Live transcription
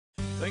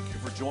Thank you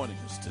for joining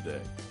us today.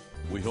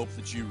 We hope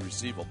that you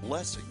receive a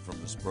blessing from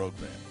this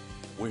program.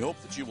 We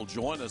hope that you will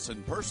join us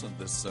in person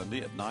this Sunday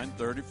at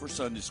 9:30 for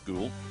Sunday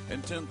School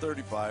and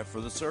 10:35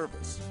 for the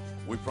service.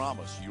 We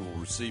promise you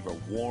will receive a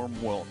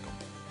warm welcome.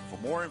 For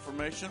more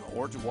information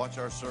or to watch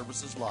our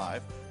services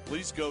live,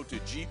 please go to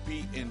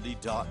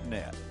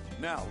gpindy.net.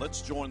 Now,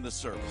 let's join the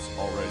service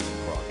already in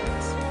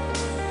progress.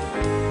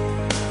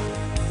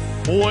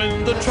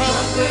 When the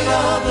trumpet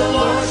of the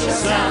Lord shall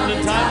sound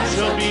and time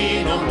shall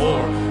be no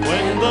more,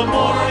 when the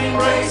morning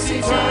breaks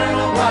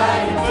eternal,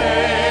 bright and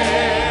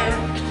fair,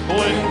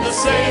 when the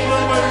saved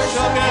of earth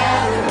shall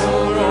gather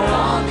over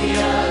on the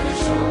other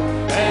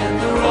shore, and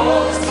the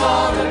roll is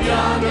called up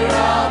yonder,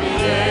 I'll be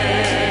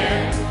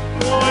there.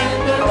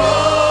 When the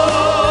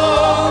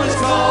roll is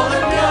called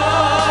up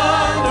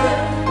yonder,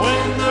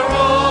 when the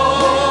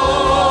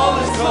roll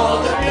is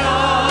called up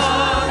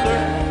yonder,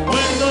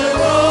 when the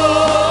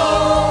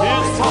roll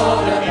is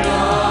called up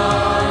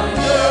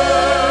yonder,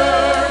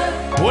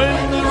 when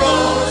the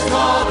roll is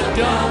called up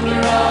yonder,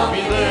 I'll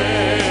be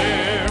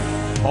there.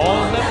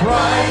 On that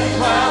bright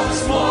cloud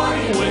this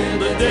morning, when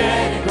the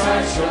dead in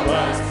Christ shall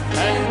rise,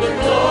 and the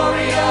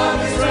glory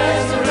of his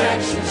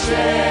resurrection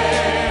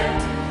share,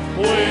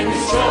 when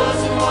his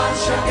chosen ones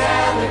shall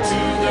gather to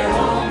their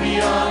home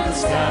beyond the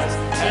skies,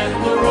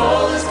 and the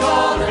roll is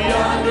called up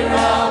yonder,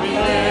 I'll be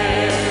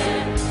there.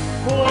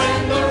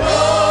 When the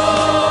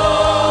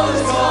roll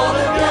is called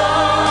up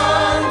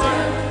yonder,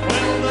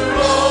 when the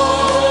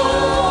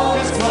roll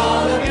is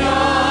called up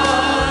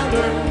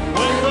yonder,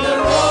 when the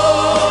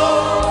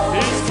roll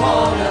is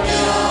called up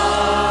yonder,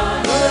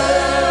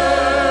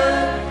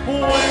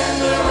 when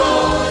the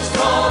roll is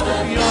called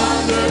up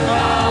yonder,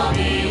 I'll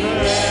be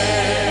there.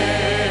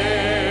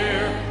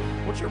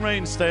 Would you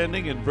remain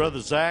standing, and Brother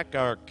Zach,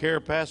 our care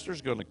pastor,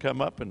 is going to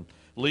come up and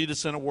lead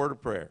us in a word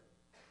of prayer.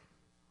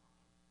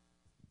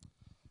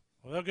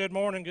 Well, good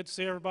morning. Good to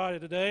see everybody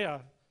today.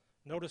 I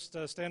noticed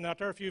standing out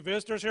there a few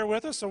visitors here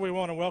with us, so we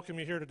want to welcome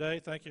you here today.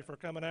 Thank you for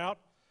coming out.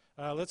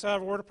 Let's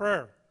have a word of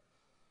prayer.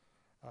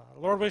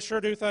 Lord, we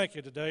sure do thank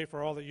you today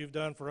for all that you've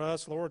done for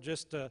us. Lord,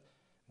 just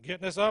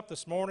getting us up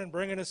this morning,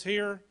 bringing us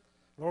here.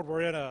 Lord,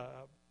 we're in an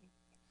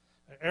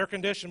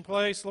air-conditioned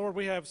place. Lord,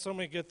 we have so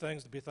many good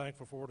things to be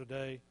thankful for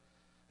today.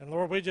 And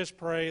Lord, we just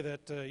pray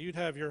that you'd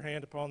have your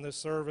hand upon this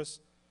service.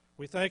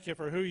 We thank you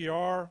for who you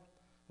are.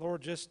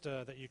 Lord, just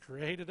that you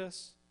created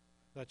us,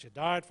 that you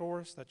died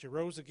for us, that you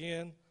rose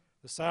again,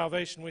 the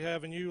salvation we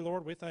have in you.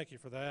 Lord, we thank you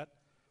for that.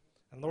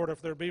 And Lord,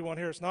 if there be one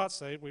here that's not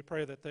saved, we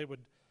pray that they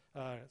would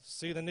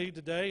see the need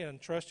today and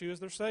trust you as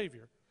their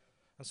Savior.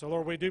 And so,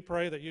 Lord, we do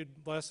pray that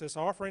you'd bless this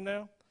offering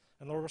now.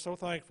 And Lord, we're so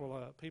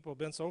thankful. People have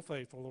been so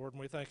faithful, Lord,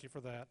 and we thank you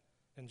for that.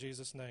 In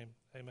Jesus' name,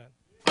 amen.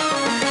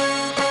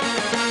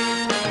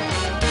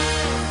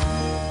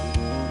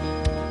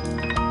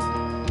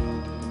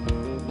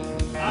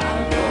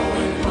 I'm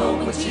going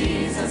home with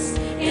Jesus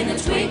in the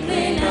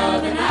twinkling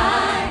of an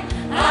eye.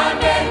 I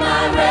made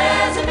my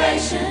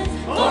reservation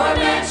for a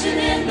mansion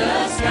in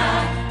the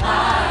sky.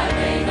 I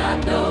may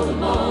not know the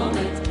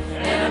moment,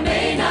 and I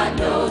may not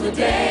know the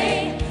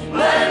day,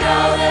 but I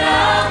know that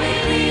I'll be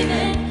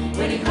leaving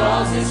when he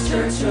calls his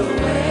church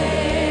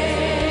away.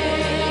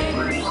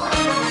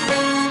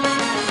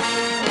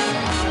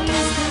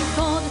 Listening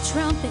for the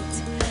trumpet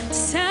to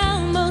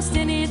sound most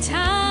any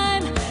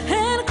time,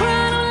 and a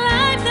crown of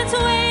life that's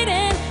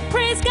waiting,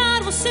 praise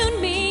God, will soon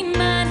be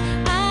mine.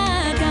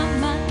 I got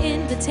my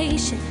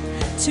invitation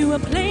to a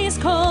place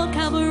called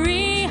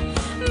Calvary.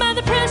 By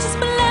the precious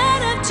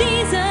blood of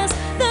Jesus,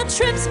 the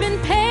trip's been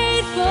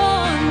paid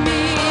for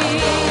me.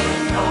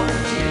 Home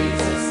with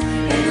Jesus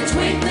in the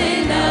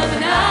twinkling of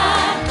an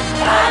eye.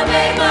 I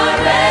made my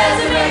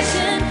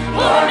reservation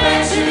for a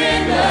mansion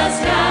in the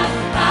sky.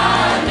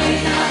 I may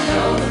not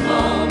know the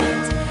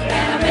moment,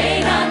 and I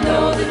may not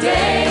know the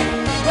day,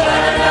 but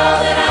I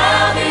know that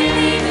I'll be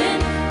leaving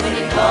when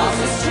he calls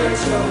his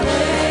church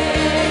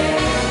away.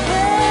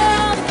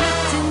 Well, the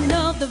captain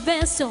of the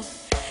vessel,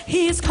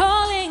 he is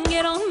calling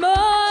it on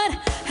board,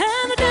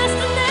 and the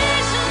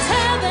destination's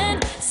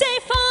heaven,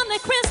 safe on the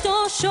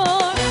crystal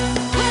shore,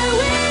 where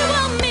we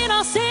will meet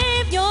our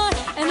Savior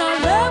and our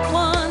loved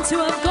ones who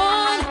have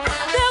gone.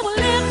 They will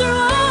live through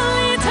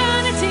all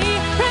eternity.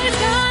 Praise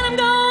God, I'm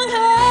going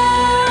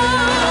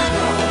home.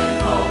 Going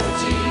home with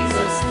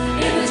Jesus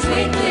in the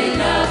twinkling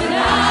of an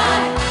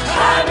eye.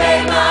 I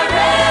made my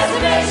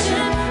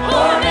reservation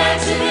for a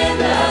mansion in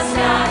the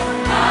sky.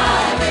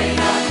 I may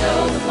not know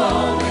the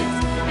moment,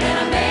 and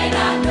I may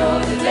not know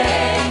the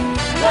day,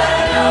 but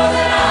I know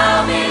that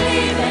I'll be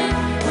leaving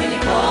when he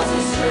calls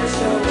his church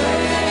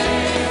away.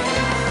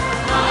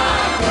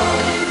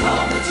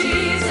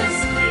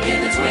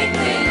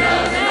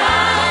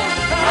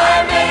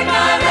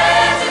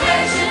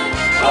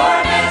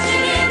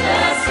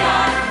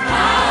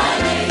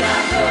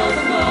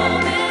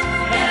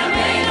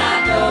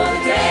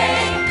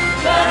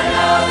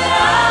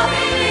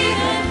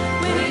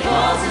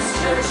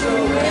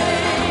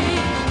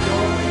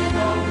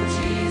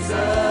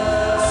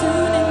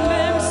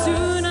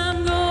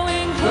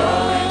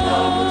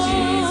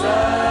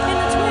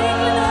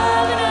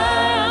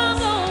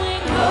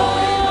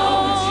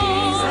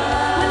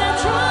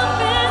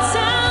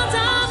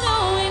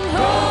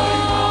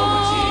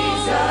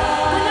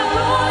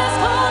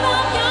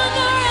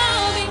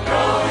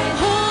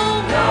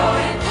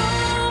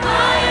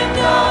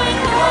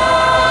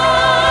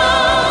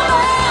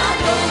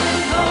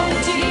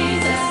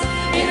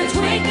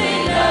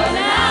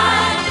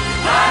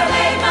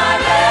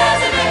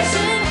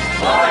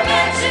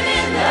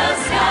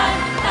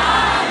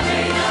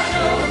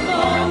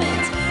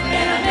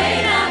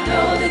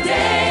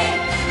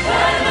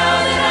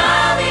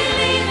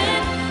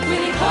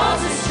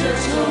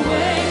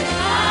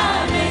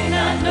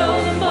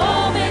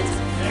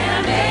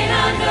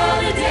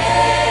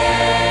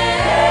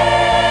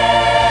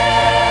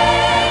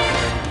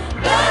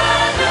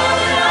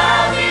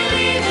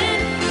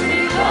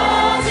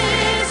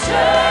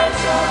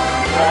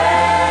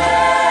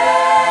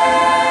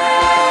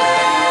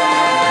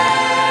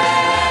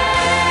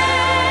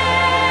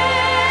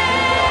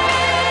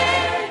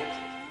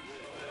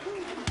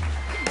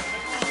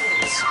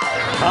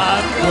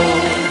 I'm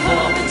going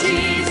home with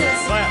Jesus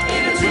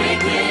in the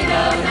twinkling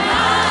of an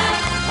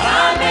eye.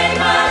 I made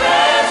my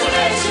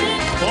reservation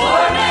for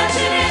a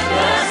mansion in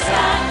the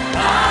sky.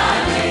 I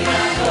may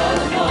not know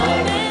the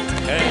moment,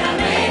 and I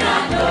may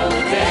not know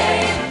the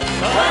day,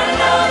 but I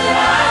know that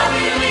I'll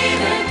be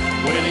leaving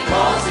when He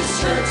calls His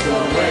church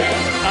away.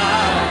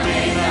 I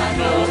may not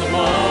know the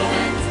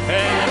moment,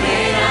 and I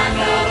may not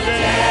know the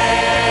day.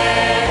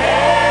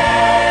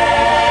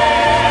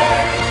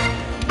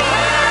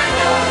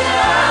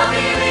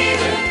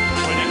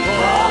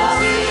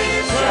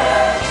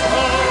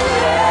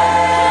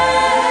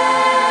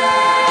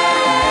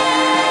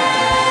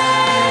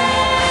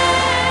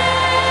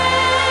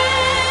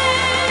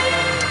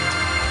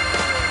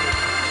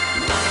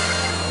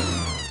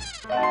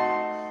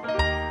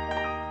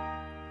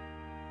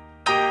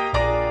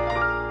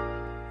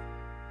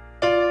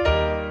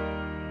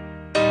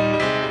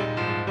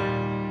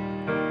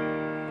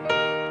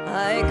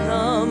 I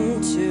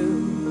come to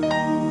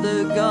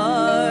the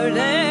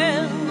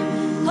garden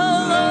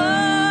alone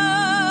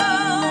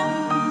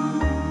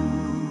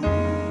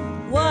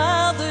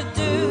while the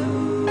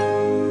dew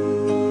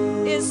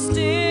is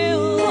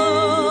still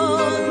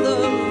on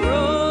the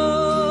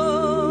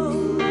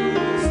roses,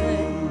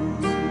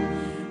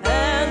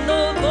 and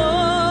the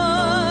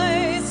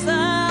voice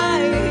I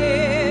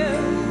hear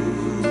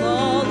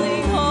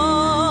falling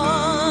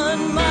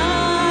on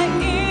my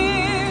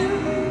ear,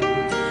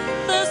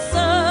 the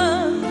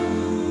Son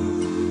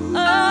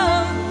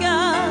of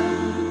God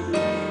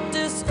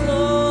discloses,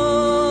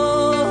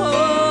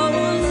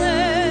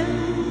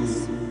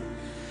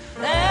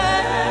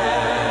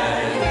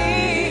 and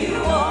He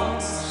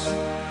walks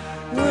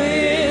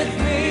with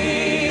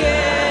me,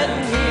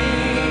 and He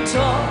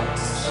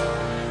talks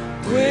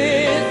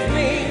with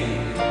me,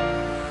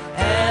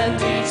 and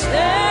He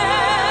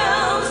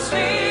tells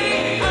me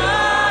I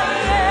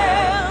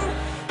am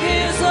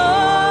His own,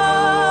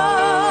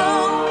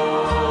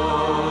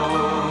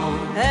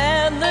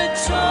 and the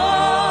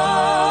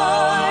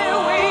joy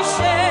we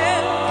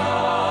share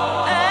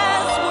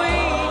as we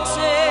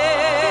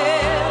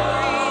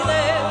tarry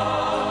there,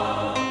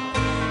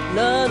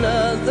 none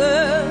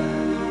other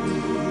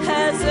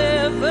has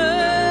ever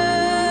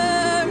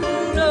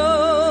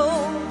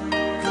known.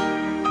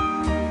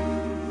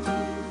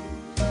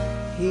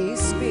 He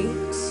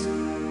speaks,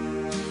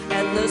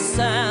 and the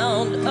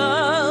sound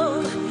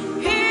of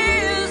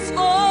His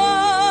voice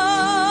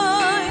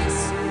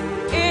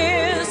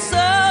is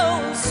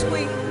so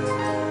sweet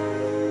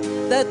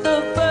that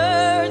the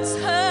birds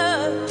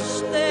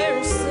hush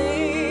their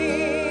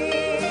singing,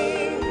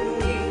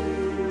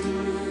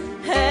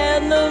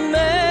 and the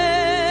melody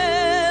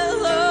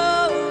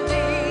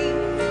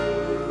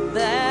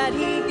that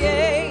He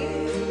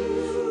gave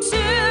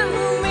to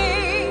me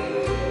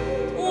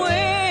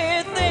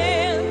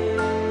within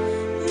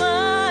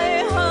my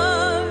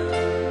heart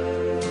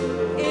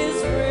is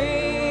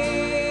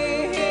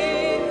ringing,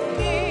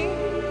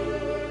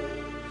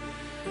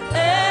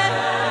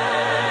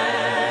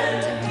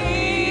 and He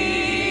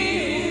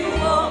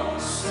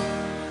walks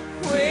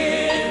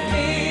with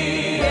me,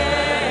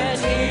 and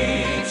He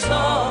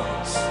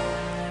talks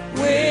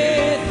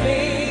with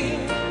me,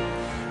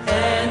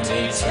 and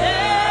He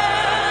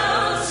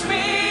tells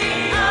me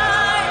I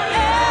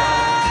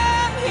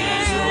am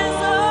His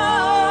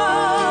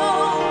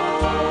own,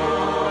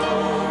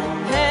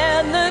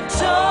 and the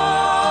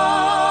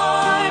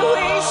joy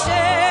we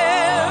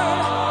share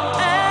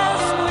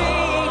as we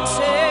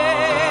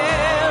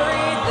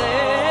tarry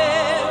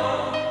there,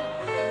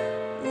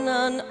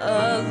 none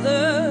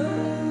other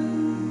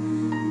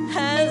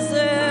has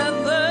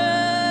ever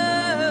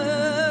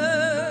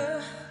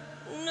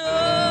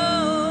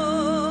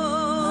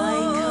known. I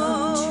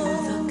come to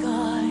the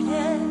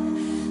garden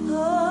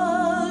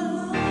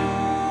alone.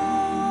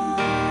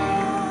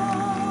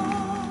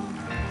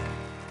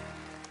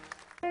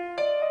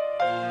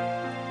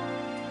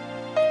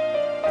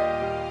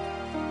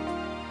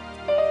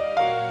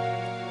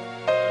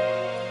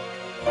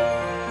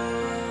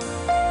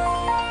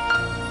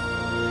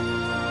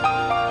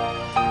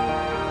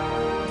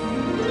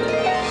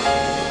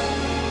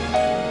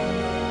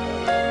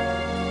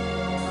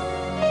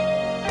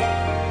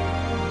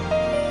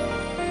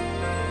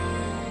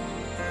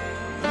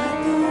 Let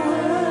the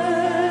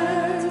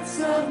words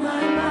of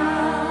my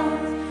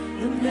mouth,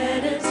 the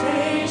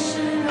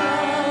meditation of my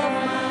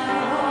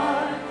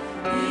heart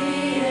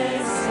be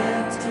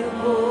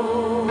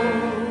acceptable,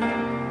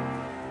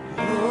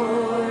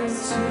 Lord,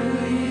 to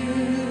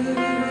you.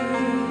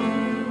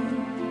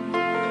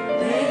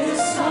 May the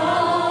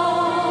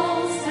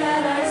songs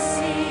that I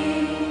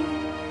sing,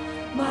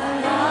 my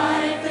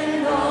life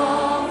and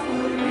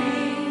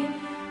offering,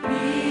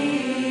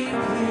 be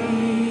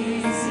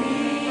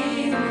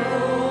pleasing,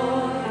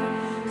 Lord,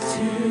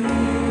 to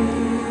you.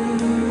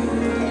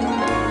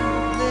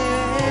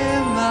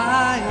 Let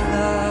my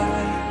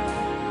life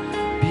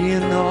be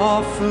an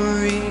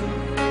offering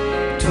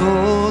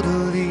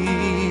totally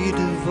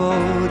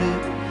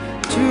devoted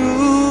to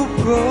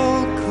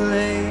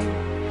proclaim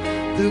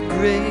the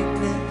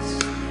greatness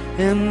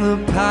in the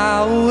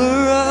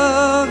power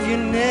of your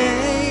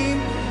name.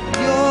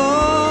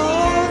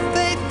 Your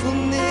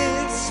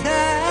faithfulness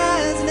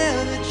has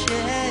never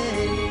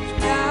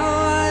changed. Now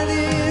I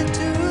live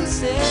to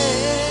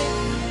say,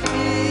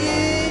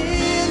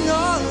 in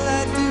all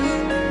I do,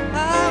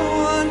 I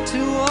want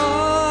to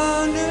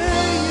honor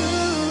you.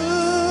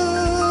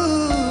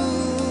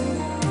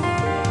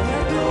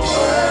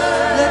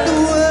 Let the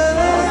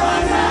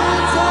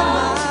words of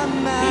my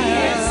mouth Be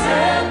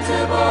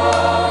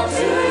acceptable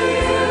to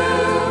you.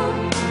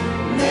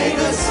 May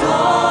the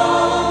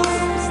songs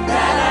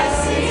that I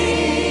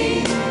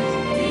sing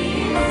be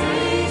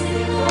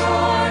pleasing,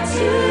 Lord,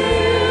 to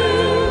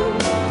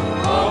you.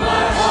 All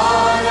my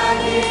heart I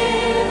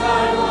give,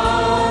 I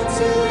want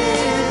to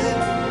live,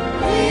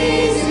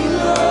 pleasing,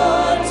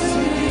 Lord, to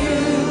you.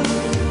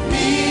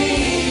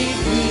 Be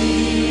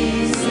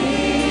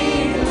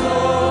pleasing,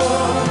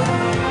 Lord.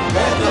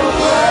 Let the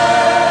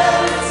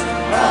words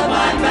of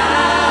my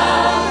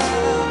mouth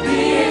be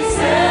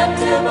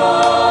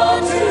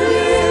acceptable to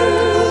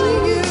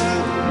you.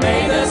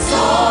 May the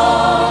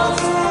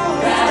songs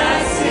that I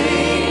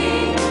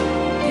sing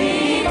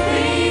be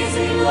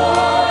pleasing,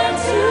 Lord,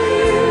 to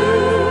you.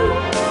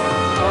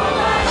 All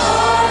my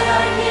heart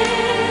I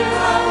give,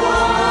 I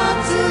want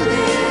to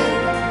live,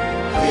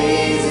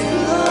 pleasing,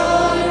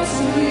 Lord,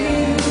 to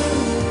you.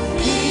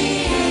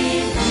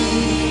 Be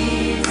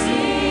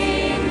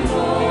pleasing,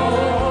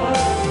 Lord.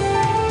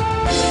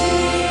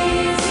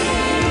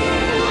 Pleasing,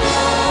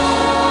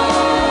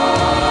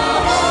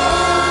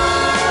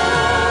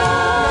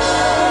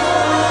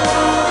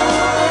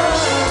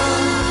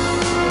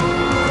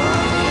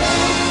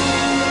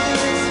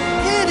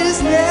 It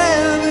has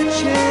never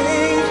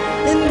changed,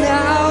 and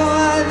now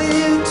I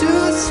live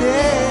to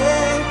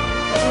say,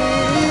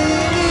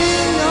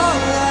 in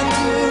all I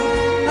do,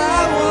 I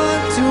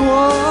want to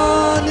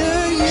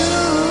honor you.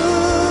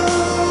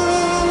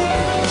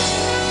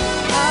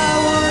 I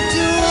want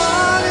to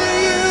honor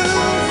you.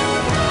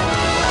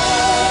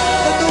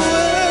 Let the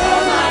words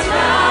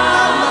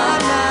of my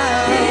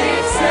mouth be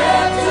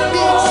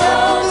acceptable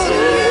to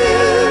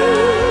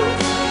you.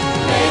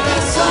 May the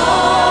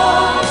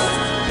songs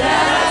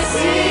that I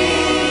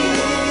sing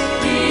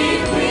be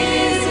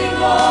pleasing,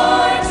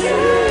 Lord, to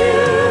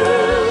you.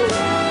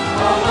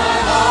 All my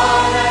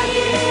heart I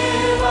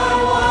give, I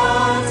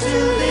want to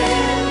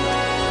live,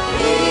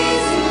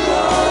 pleasing,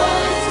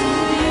 Lord, to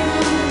you.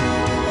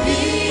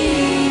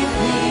 Be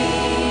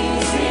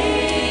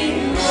pleasing,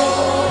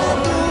 Lord.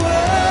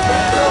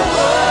 Let the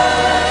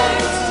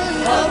words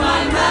of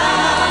my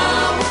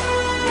mouth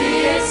be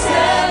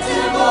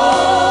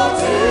acceptable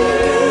to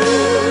you.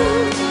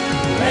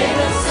 May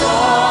the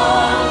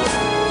songs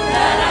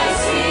that I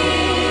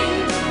sing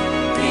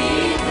be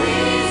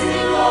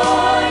pleasing,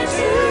 Lord,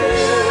 to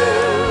you.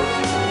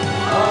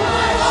 All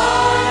my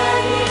heart I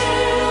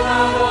give,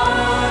 I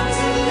want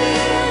to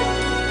live,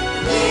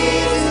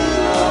 pleasing,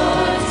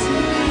 Lord, to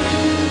you.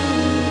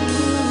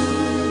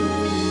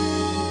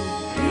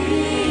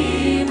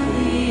 Be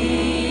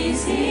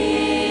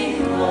pleasing,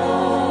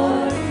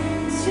 Lord,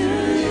 to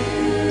you.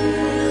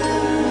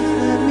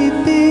 let me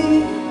be,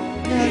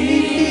 let me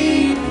be.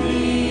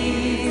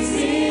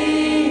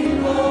 Pleasing,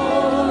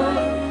 Lord,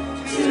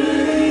 to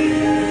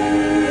you.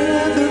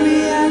 The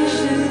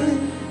reaction,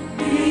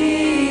 Be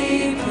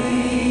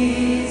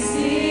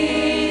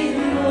pleasing,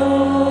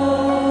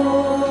 Lord,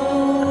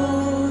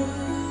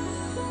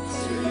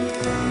 to you.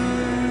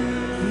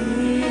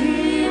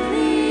 Be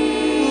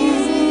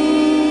pleasing,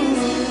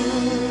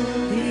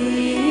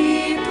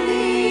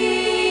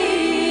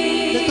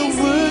 let the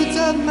words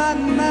of my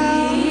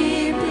mouth,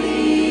 be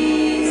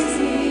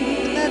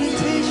pleasing,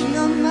 meditation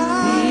of my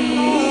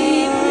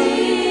heart,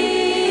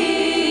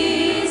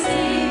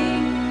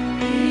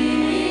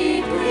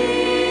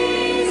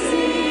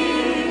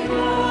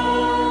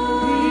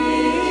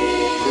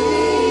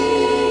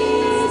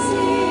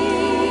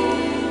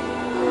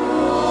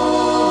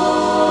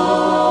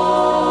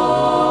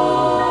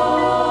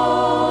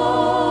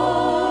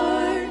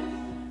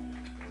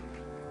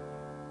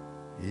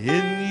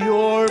 In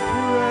your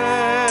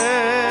presence,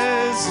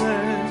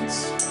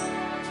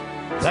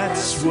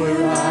 that's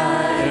where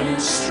I am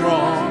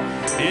strong.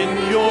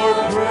 In your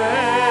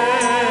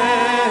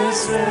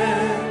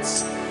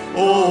presence,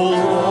 oh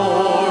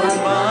Lord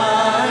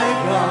my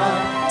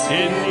God,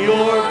 in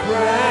your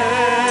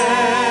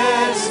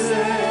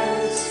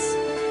presence,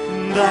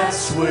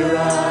 that's where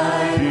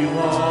I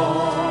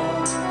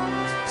belong.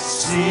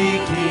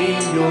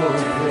 Seeking your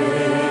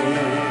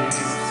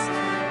face,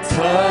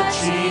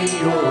 touching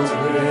your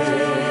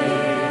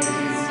grace,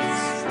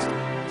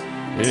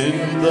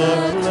 in the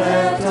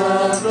cleft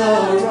of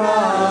the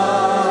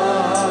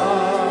rock,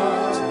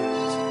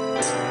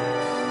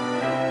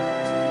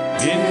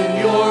 in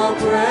your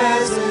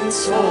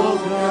presence, oh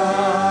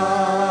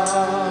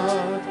God.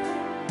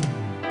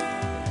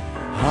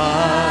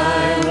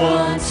 I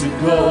want to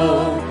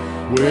go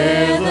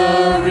where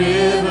the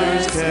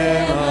rivers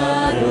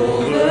cannot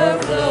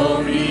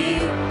overflow me,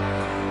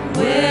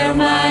 where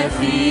my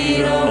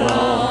feet are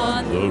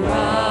on the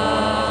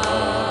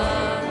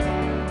rock.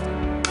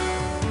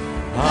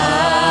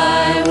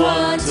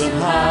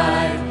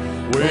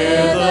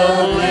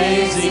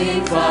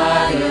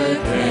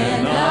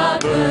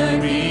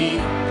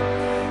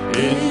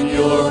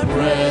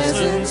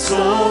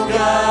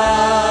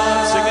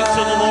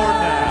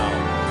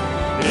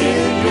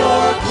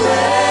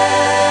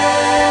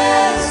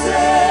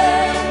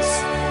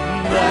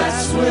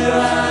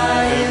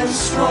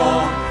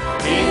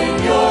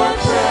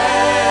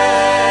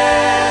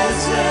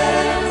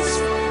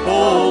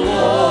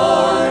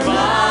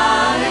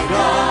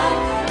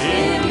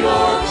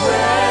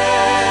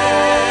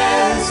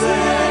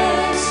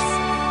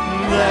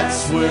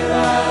 where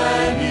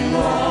I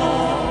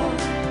belong,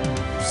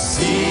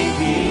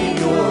 seeking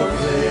your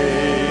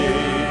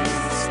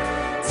face,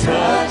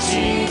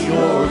 touching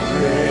your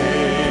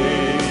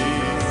grace,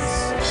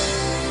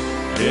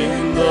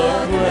 in the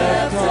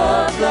cleft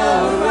of the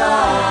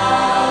rock,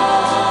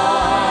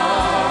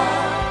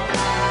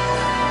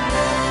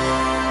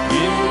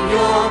 in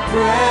your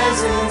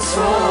presence,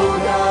 oh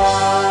God.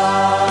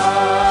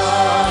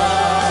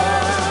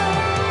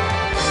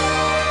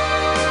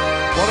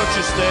 Why don't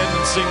you stand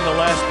and sing the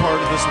last part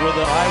of this with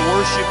it? I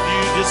worship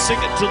you. Just sing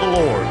it to the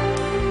Lord.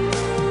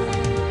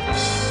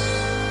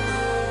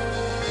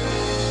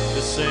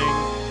 Just sing.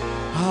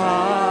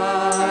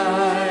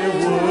 I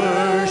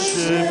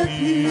worship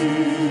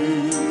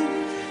you,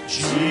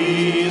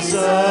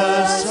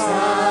 Jesus. I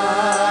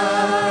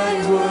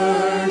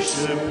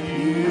worship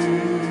you,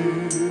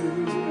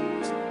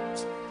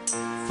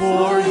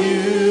 for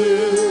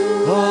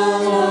you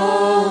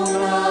alone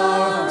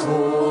are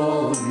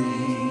holy.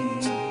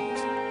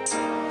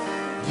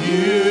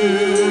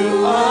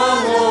 You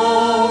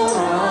alone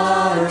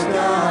are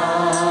God.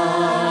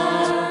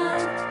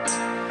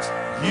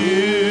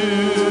 You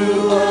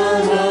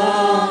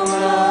alone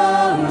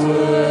are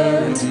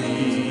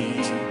worthy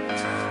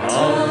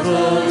of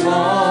the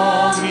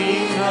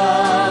longing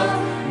of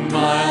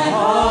my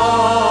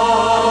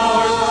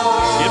heart.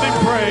 Give him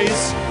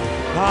praise.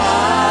 I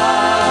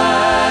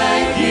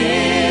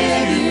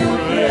give you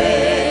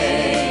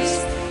praise,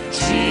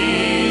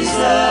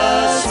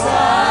 Jesus. I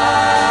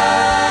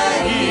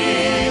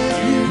give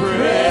you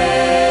praise,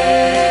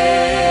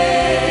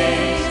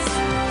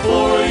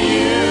 for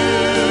you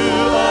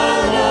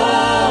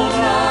alone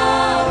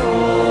are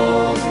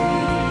holy.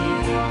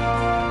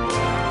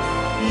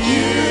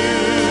 You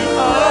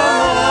alone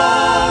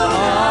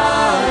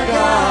are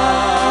God.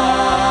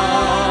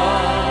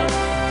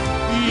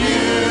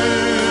 You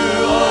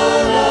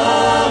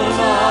alone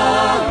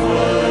are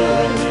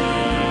worthy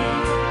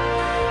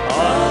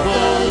of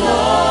the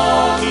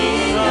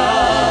longing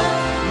of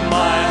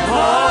my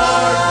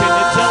heart. Can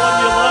you tell him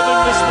you love him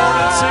this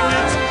morning? Sing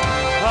it.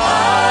 I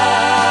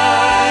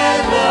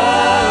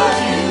love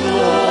you,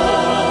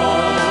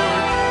 Lord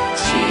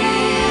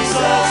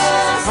Jesus.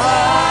 I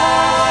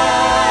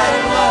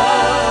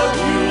love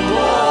you,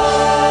 Lord,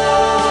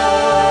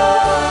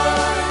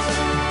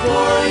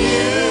 for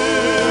you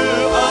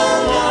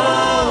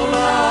alone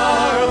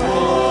are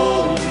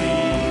holy.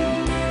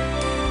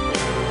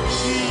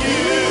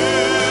 You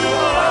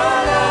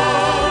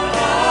alone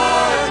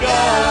are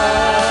God.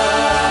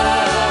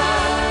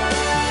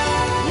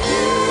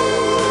 You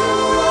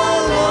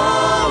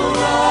alone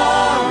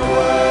are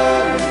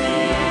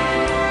worthy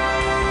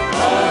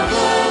of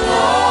the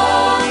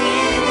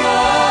longing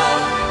of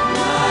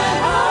my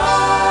heart.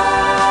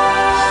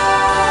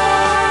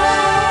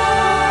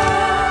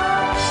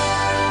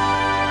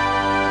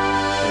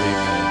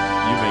 Amen.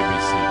 You may be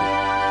seated.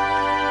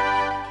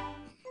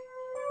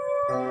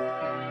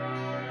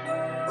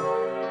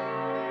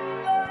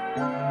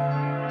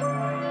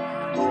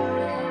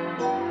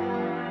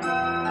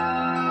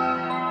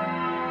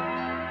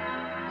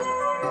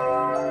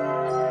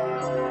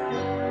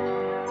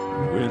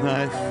 When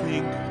I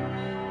think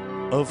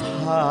of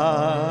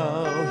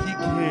how he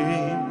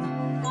came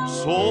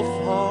so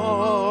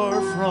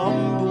far from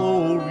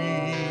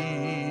glory,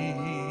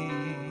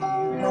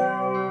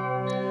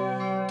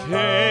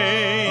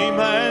 came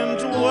and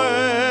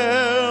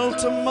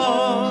dwelt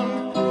among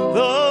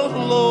the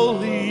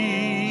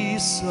lowly,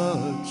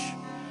 such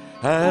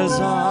as I,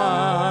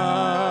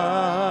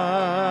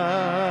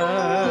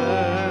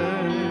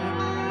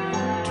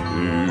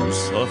 to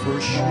suffer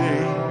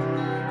shame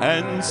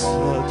and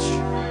such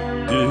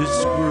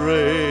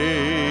disgrace.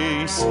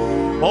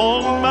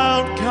 On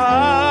Mount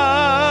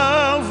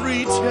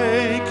Calvary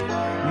take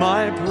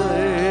my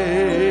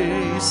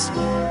place.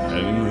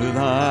 And when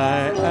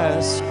I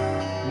ask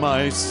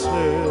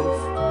myself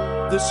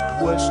this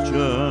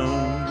question,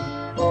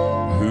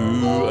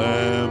 who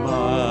am I?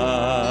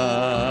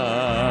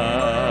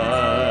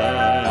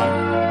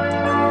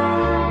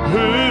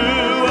 Who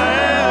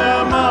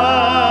am I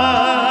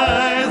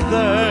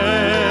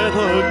that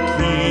a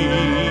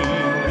king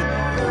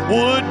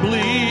would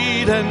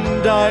bleed and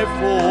die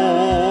for?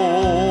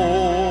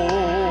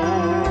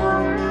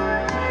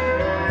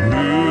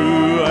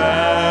 Who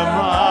am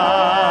I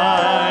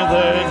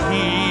that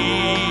he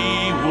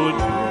would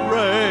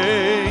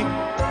pray,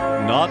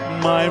 not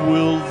my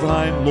will,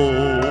 thine,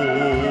 Lord?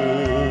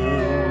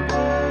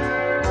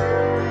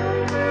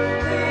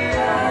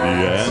 The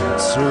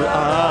answer I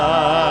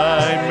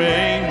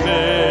may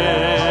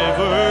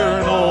never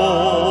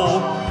know,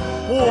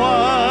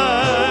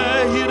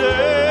 why he'd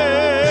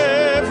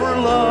ever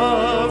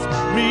loved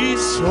me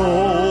so,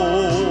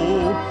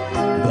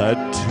 that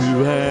to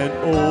an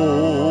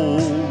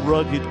old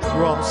rugged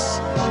cross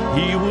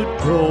he would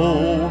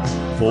go.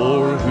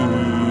 For who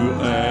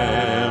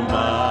am I?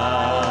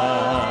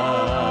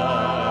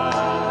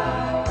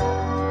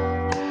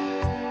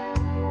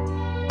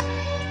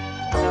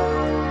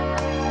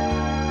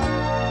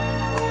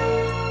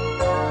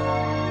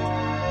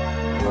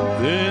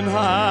 Then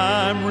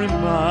I I'm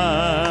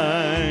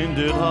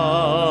reminded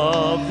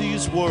of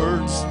these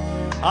words,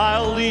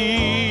 I'll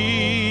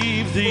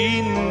leave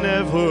thee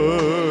never.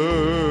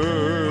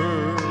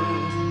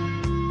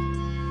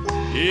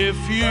 If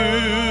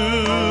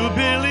you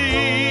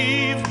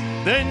believe,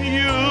 then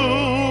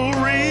you'll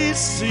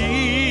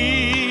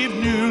receive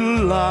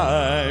new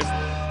life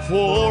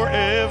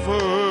forever.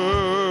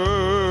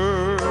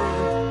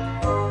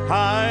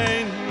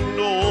 I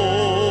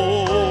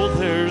know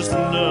there's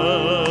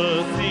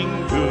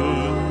nothing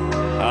good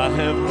I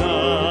have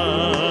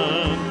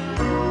done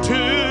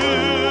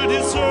to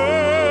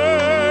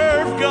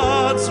deserve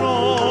God's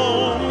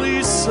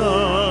only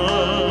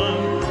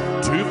Son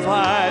to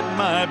fight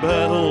my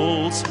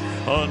battles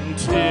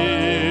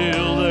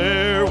until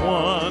they're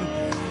won.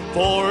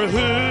 For who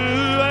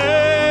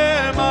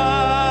am I?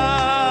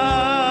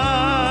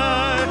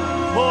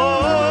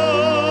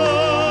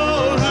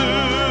 Oh,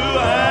 who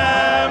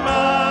am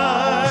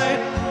I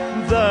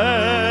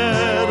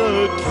that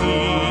a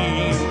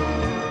king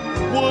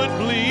would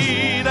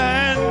bleed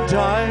and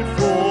die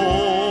for?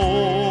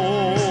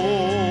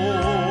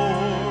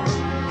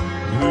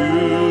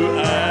 Who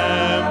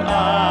am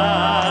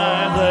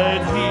I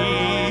that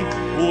he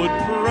would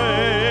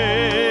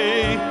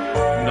pray,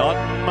 not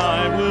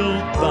my will,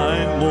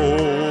 thine,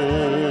 Lord?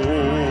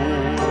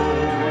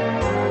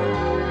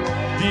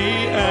 The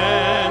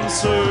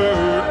answer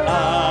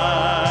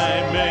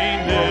I may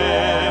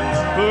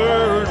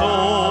never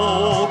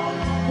know,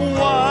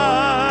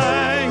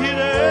 why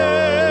he'd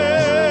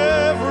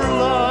ever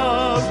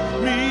love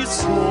me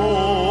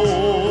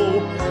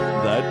so,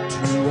 that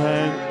to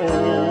an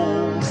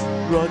old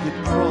rugged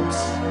cross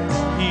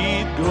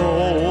he'd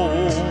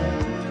go,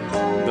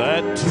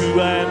 that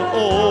to an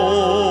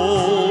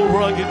old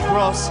rugged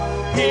cross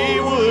he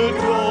would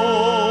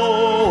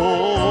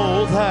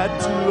go, that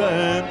to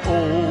an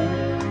old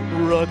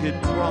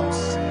rugged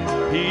cross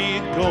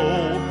he'd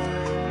go.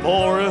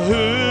 For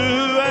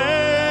who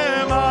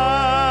am I?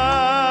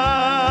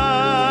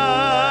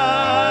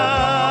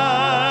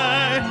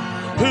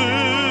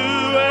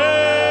 Who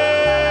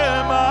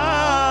am I?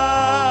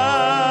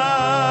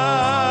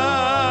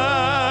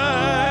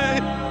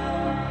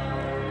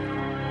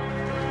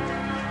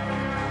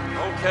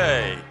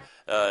 Okay,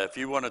 if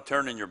you want to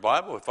turn in your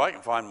Bible, if I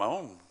can find my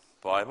own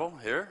Bible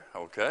here,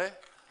 okay.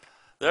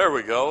 There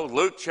we go,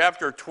 Luke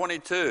chapter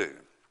 22.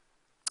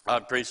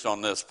 I've preached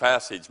on this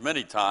passage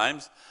many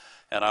times,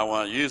 and I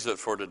want to use it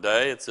for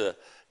today. It's a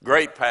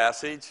great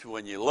passage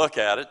when you look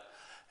at it,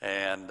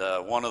 and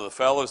one of the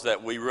fellows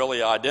that we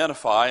really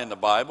identify in the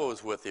Bible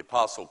is with the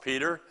Apostle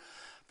Peter,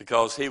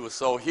 because he was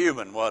so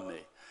human, wasn't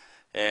he?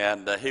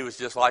 And he was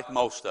just like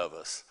most of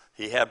us.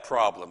 He had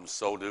problems,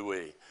 so do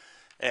we.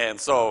 And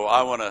so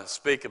I want to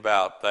speak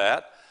about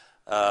that.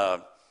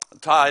 The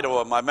title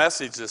of my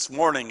message this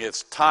morning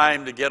is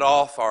Time to Get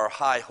Off Our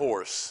High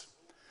Horse.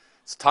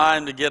 It's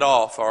time to get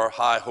off our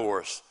high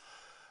horse.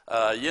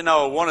 You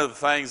know, one of the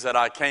things that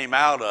I came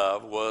out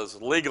of was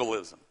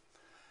legalism.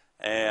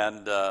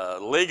 And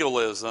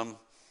legalism,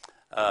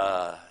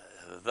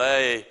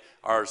 they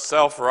are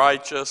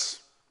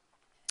self-righteous.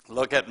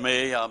 Look at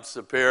me, I'm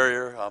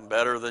superior, I'm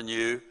better than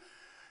you.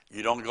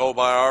 You don't go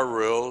by our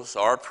rules,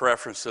 our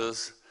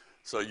preferences,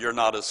 so you're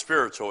not as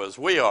spiritual as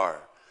we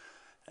are.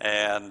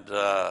 And,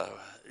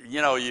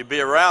 you know, you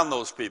be around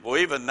those people.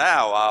 Even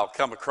now, I'll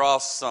come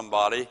across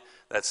somebody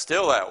that's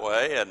still that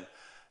way,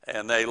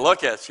 and they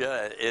look at you,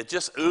 it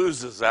just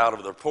oozes out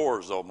of their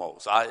pores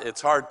almost.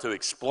 It's hard to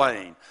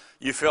explain.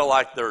 You feel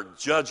like they're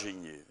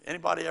judging you.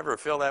 Anybody ever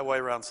feel that way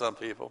around some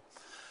people?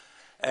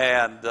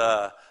 And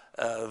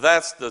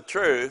that's the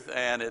truth,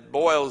 and it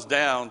boils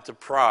down to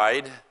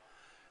pride,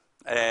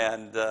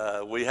 and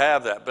we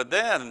have that. But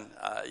then,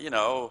 you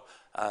know,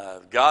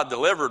 God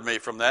delivered me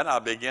from that. I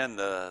began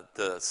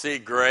to see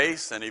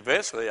grace, and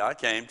eventually I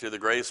came to the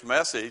grace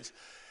message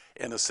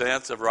in the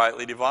sense of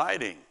rightly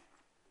dividing.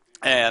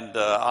 And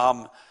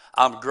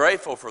I'm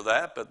grateful for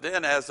that. But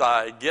then as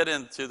I get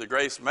into the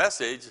grace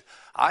message,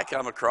 I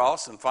come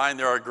across and find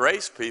there are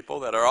grace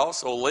people that are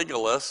also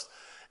legalists,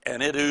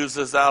 and it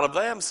oozes out of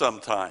them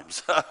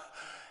sometimes.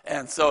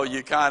 And so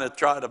you kind of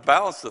try to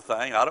balance the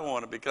thing. I don't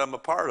want to become a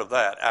part of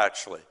that,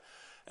 actually.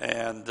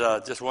 And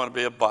just want to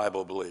be a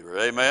Bible believer.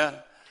 Amen?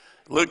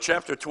 Luke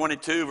chapter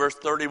 22, verse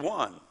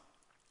 31.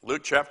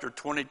 Luke chapter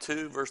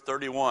 22, verse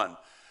 31.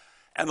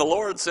 And the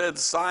Lord said,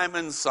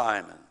 Simon,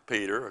 Simon,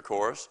 Peter, of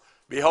course,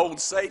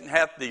 behold, Satan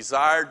hath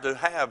desired to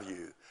have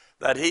you,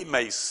 that he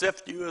may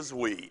sift you as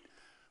wheat.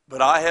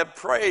 But I have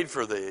prayed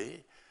for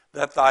thee,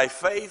 that thy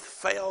faith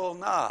fail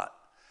not.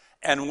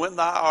 And when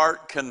thou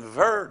art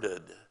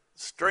converted,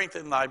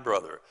 strengthen thy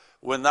brother.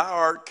 When thou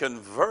art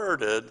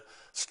converted,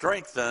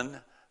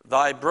 strengthen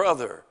thy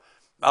brother.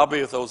 I'll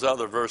be with those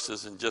other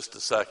verses in just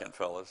a second,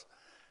 fellas.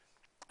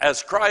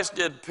 As Christ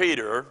did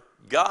Peter,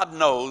 God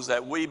knows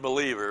that we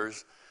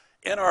believers,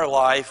 in our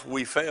life,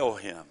 we fail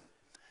him.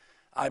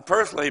 I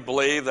personally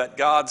believe that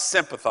God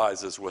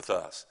sympathizes with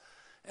us.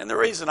 And the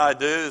reason I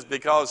do is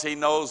because he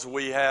knows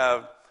we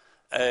have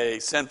a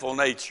sinful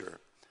nature.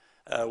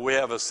 We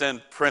have a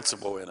sin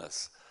principle in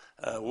us.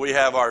 We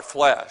have our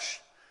flesh.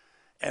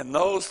 And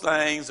those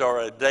things are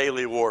a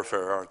daily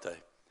warfare, aren't they?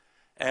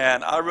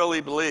 And I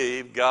really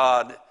believe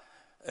God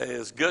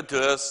is good to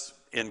us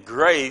in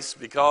grace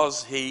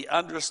because he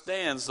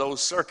understands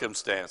those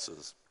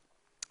circumstances.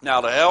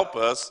 Now, to help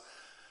us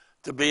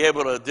to be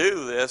able to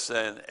do this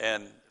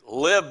and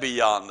live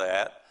beyond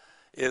that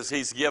is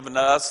he's given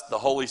us the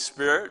Holy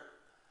Spirit,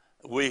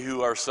 we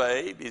who are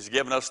saved. He's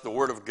given us the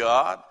Word of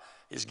God.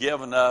 He's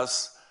given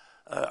us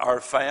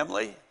our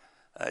family.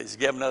 He's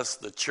given us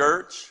the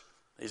church.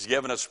 He's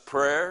given us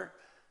prayer.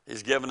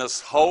 He's given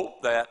us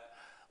hope that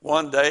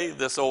one day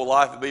this old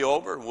life will be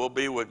over and we'll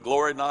be with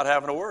glory, not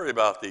having to worry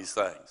about these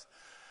things.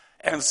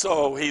 And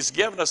so he's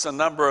given us a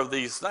number of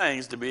these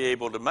things to be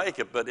able to make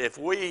it. But if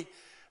we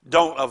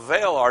don't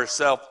avail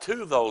ourselves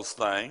to those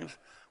things,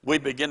 we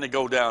begin to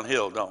go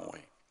downhill, don't we?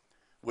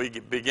 We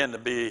begin to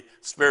be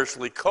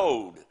spiritually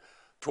cold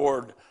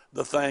toward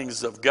the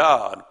things of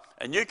God.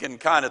 And you can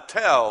kind of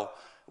tell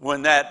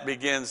when that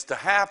begins to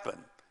happen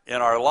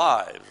in our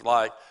lives.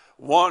 Like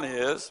one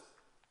is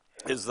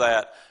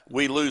that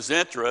we lose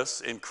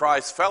interest in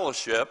Christ's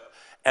fellowship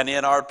and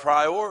in our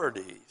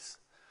priorities.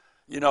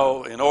 You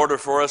know, in order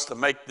for us to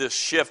make this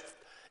shift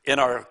in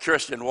our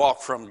Christian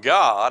walk from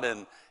God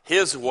and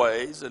his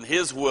ways and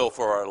his will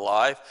for our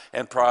life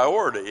and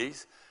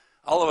priorities,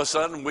 all of a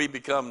sudden we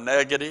become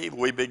negative.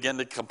 We begin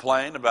to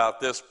complain about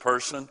this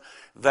person,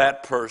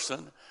 that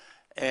person,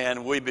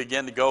 and we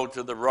begin to go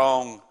to the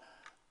wrong,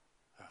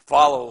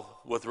 follow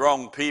with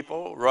wrong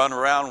people, run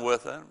around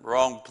with them,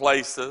 wrong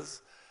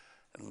places.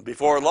 And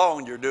before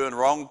long, you're doing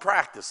wrong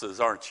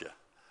practices, aren't you?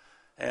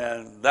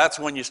 And that's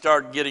when you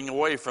start getting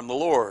away from the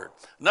Lord.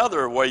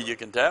 Another way you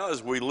can tell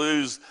is we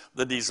lose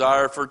the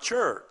desire for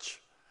church.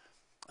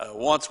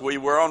 Once we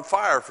were on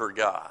fire for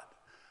God.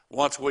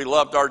 Once we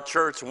loved our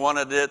church,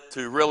 wanted it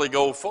to really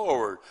go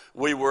forward.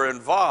 We were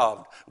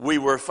involved. We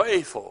were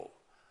faithful.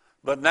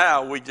 But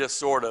now we just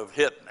sort of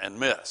hit and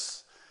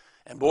miss.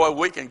 And boy,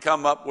 we can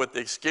come up with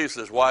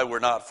excuses why we're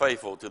not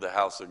faithful to the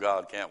house of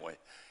God, can't we?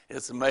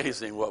 It's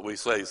amazing what we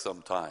say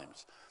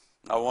sometimes.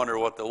 I wonder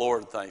what the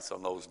Lord thinks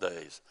on those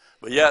days.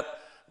 But yet,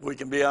 we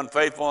can be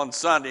unfaithful on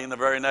Sunday, and the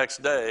very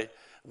next day,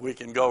 we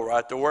can go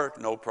right to work,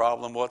 no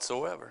problem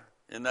whatsoever.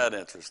 Isn't that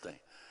interesting?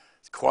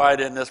 It's quiet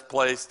in this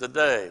place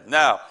today.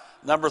 Now,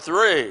 number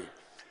 3,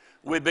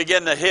 we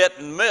begin to hit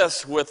and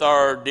miss with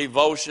our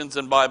devotions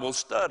and Bible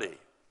study.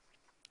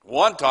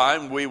 One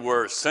time, we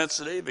were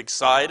sensitive,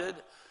 excited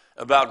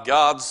about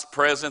God's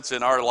presence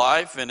in our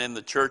life and in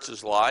the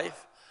church's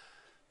life.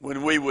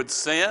 When we would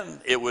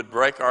sin, it would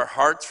break our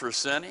hearts for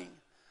sinning.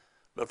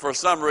 But for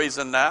some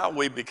reason now,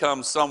 we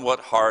become somewhat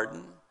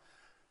hardened.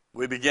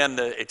 We begin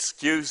to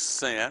excuse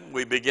sin.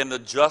 We begin to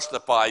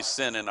justify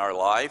sin in our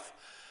life.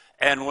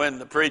 And when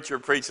the preacher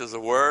preaches the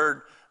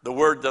word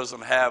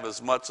doesn't have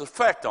as much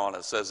effect on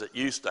us as it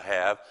used to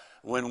have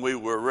when we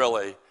were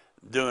really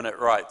doing it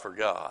right for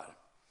God.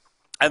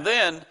 And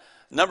then,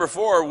 number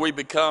 4, we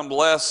become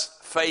less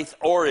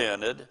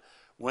faith-oriented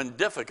when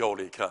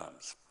difficulty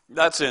comes.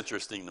 That's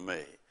interesting to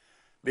me.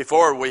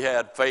 Before we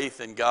had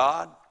faith in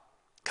God,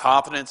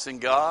 confidence in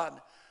God.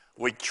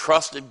 We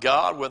trusted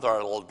God with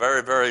our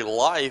very, very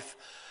life.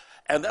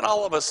 And then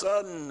all of a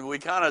sudden, we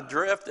kind of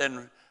drift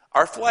and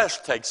our flesh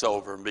takes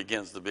over and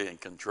begins to be in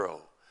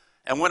control.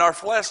 And when our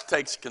flesh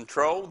takes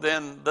control,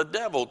 then the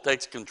devil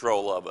takes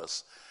control of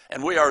us.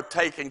 And we are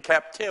taken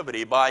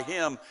captivity by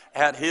him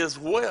at his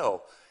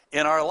will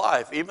in our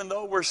life. Even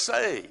though we're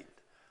saved,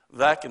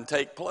 that can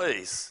take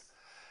place.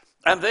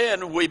 And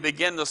then we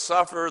begin to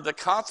suffer the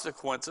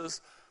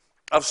consequences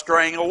of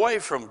straying away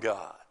from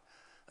God.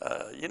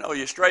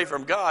 You stray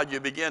from God, you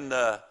begin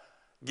to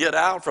get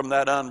out from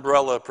that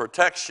umbrella of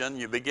protection.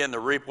 You begin to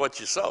reap what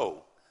you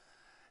sow.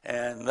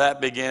 And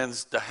that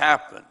begins to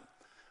happen.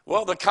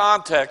 Well, the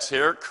context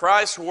here,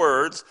 Christ's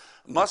words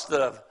must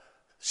have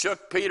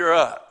shook Peter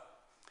up.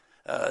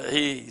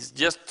 He's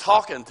just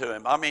talking to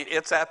him. I mean,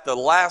 it's at the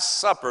Last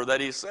Supper that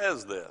he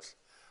says this.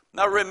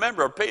 Now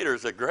remember,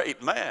 Peter's a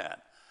great man.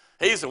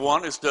 He's the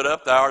one who stood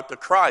up, thou art the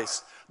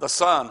Christ, the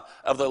Son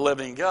of the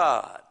living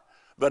God.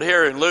 But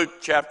here in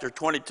Luke chapter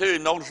 22,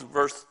 notice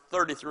verse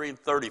 33 and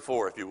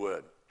 34, if you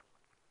would.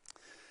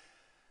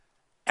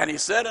 And he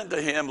said unto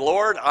him,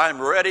 Lord, I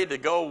am ready to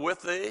go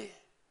with thee,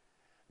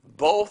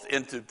 both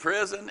into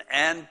prison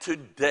and to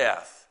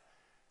death.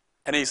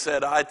 And he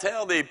said, I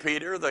tell thee,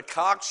 Peter, the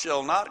cock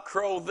shall not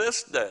crow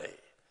this day,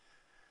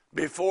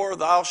 before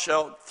thou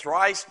shalt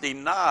thrice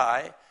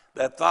deny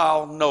that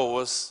thou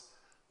knowest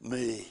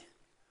me.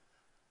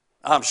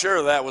 I'm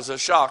sure that was a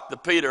shock to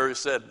Peter, who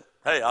said,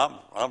 hey,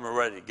 I'm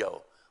ready to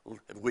go.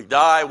 If we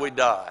die, we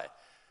die.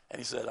 And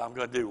he said, I'm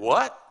going to do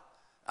what?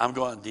 I'm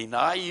going to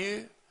deny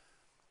you?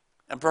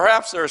 And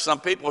perhaps there are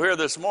some people here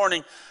this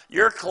morning,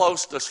 you're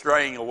close to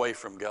straying away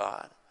from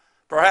God.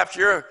 Perhaps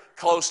you're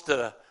close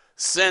to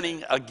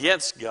sinning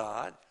against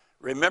God.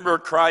 Remember,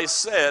 Christ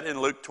said in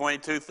Luke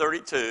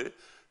 22:32,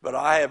 but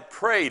I have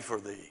prayed for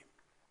thee,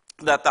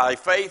 that thy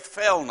faith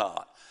fail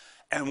not.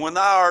 And when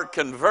thou art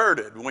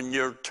converted, when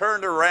you're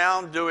turned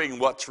around doing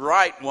what's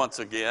right once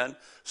again,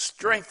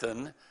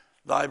 strengthen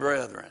thy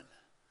brethren.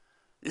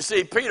 You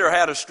see, Peter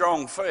had a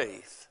strong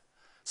faith.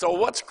 So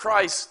what's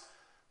Christ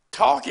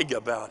talking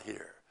about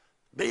here?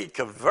 Be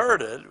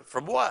converted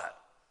from what?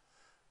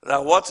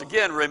 Now, once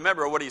again,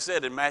 remember what he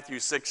said in Matthew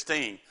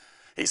 16.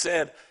 He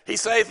said, he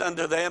saith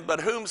unto them,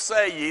 but whom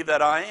say ye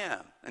that I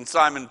am? And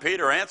Simon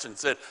Peter answered and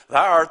said,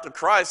 thou art the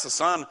Christ, the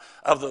Son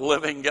of the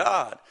living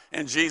God.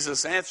 And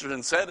Jesus answered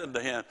and said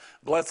unto him,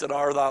 blessed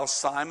art thou,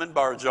 Simon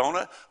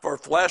Bar-Jonah, for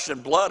flesh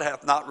and blood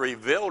hath not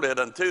revealed it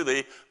unto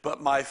thee,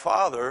 but my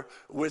Father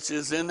which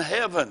is in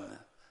heaven.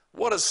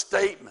 What a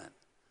statement.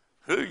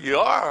 Who you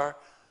are,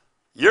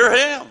 you're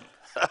him.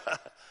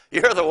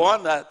 You're the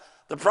one that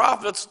the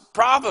prophets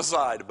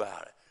prophesied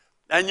about it.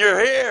 And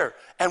you're here,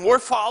 and we're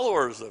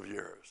followers of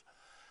yours.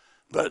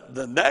 But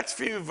the next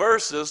few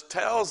verses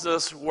tells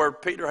us where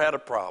Peter had a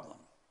problem.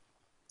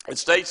 It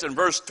states in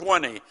verse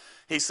 20,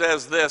 he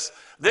says this,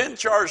 then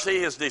charged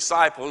he his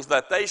disciples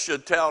that they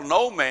should tell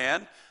no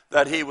man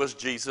that he was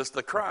Jesus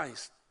the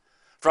Christ.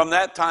 From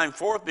that time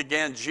forth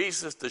began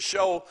Jesus to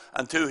show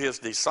unto his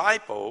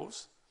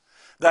disciples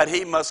that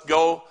he must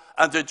go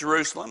unto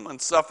Jerusalem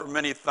and suffer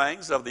many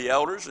things of the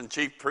elders and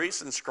chief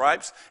priests and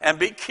scribes, and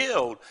be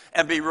killed,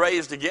 and be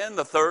raised again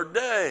the third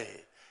day.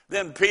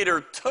 Then Peter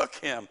took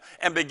him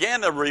and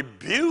began to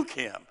rebuke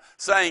him,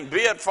 saying, be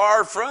it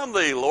far from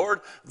thee,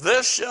 Lord,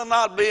 this shall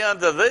not be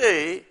unto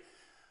thee.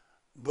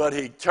 But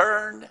he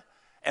turned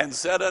and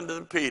said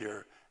unto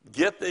Peter,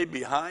 get thee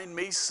behind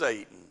me,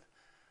 Satan.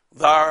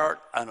 Thou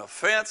art an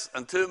offense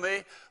unto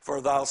me,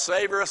 for thou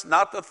savorest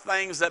not the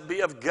things that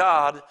be of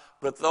God,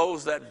 but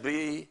those that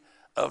be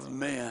of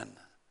men.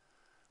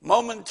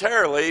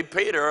 Momentarily,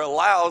 Peter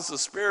allows the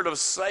spirit of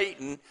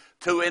Satan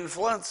to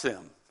influence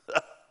him.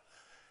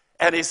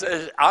 And he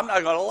says, I'm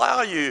not going to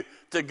allow you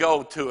to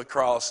go to a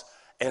cross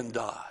and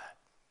die.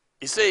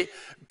 You see,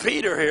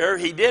 Peter here,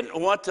 he didn't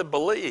want to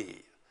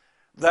believe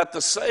that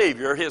the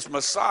Savior, his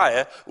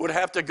Messiah, would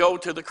have to go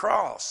to the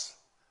cross.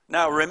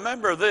 Now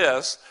remember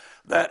this,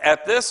 that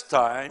at this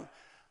time,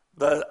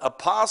 the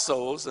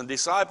apostles and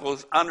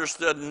disciples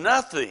understood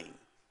nothing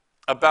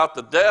about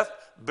the death,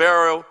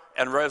 burial,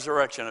 and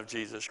resurrection of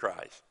Jesus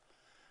Christ.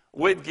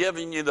 We've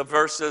given you the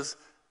verses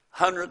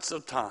hundreds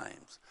of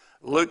times.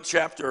 Luke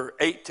chapter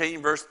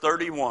 18, verse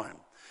 31.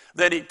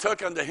 Then he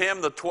took unto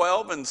him the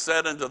 12 and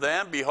said unto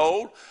them,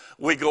 behold,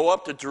 we go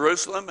up to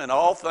Jerusalem, and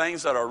all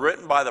things that are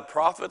written by the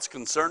prophets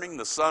concerning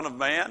the Son of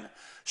Man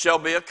shall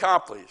be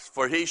accomplished.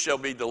 For he shall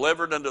be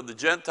delivered unto the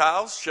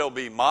Gentiles, shall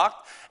be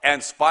mocked,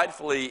 and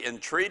spitefully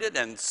entreated,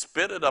 and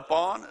spitted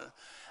upon.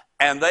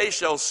 And they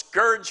shall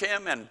scourge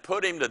him and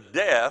put him to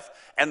death,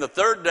 and the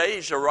third day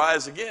he shall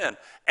rise again.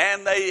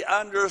 And they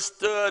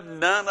understood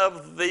none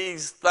of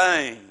these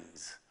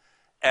things,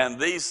 and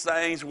these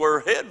things were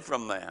hid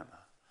from them.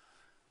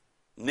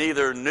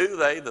 Neither knew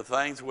they the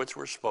things which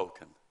were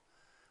spoken.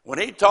 When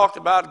he talked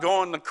about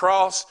going to the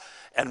cross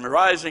and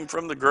rising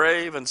from the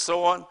grave and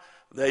so on,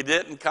 they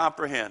didn't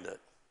comprehend it.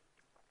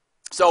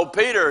 So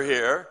Peter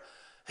here,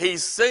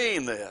 he's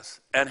seeing this,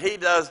 and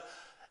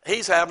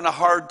he's having a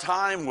hard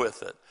time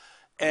with it.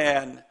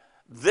 And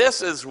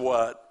this is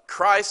what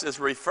Christ is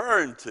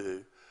referring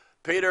to,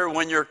 Peter,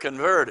 when you're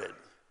converted.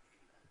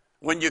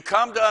 When you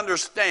come to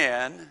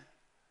understand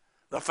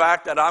the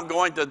fact that I'm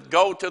going to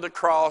go to the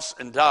cross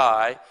and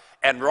die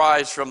and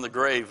rise from the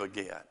grave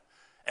again.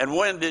 And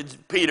when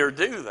did Peter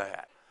do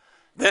that?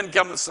 Then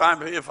come the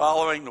Simon Peter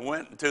following, and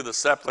went into the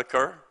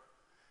sepulchre,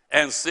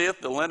 and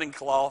seeth the linen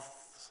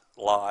cloth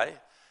lie,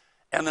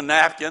 and the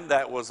napkin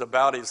that was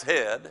about his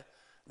head,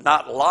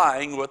 not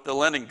lying with the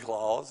linen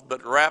cloths,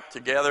 but wrapped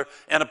together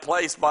in a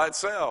place by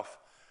itself.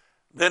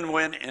 Then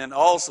went in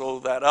also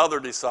that other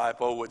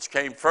disciple, which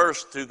came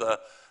first to the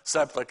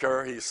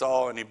sepulchre, he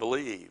saw and he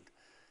believed.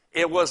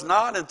 It was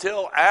not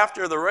until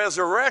after the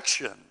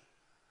resurrection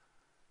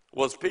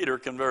was Peter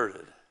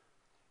converted.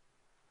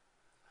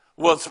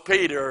 Was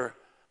Peter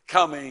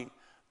coming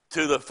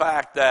to the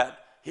fact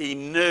that he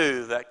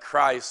knew that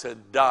Christ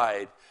had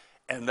died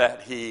and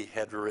that he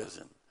had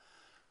risen.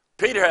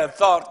 Peter had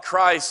thought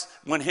Christ,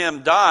 when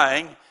him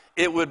dying,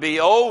 it would be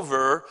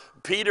over.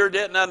 Peter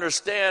didn't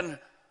understand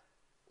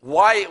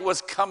why it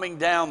was coming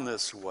down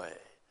this way.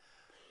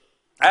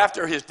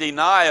 After his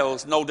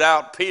denials, no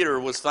doubt Peter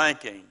was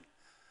thinking,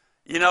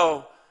 you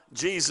know,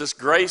 Jesus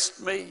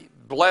graced me,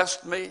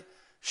 blessed me,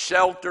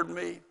 sheltered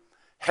me,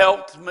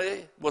 helped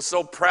me, was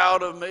so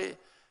proud of me,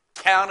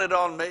 counted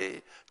on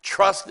me,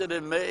 trusted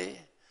in me.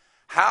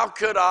 How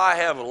could I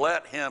have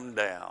let him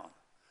down?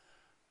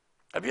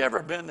 Have you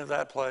ever been to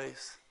that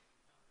place?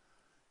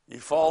 You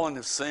fall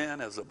into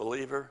sin as a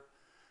believer.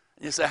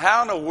 And you say,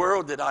 how in the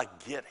world did I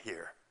get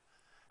here?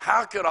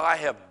 How could I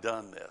have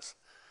done this?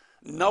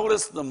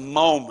 Notice the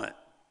moment,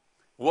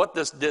 what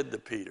this did to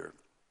Peter.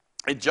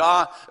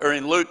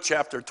 In Luke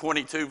chapter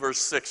 22, verse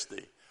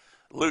 60.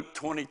 Luke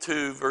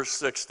 22, verse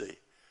 60.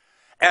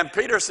 And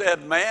Peter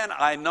said, man,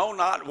 I know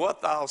not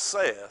what thou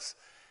sayest.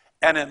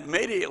 And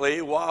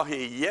immediately, while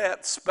he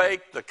yet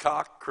spake, the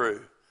cock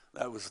crew.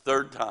 That was the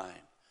third time.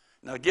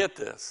 Now get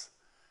this.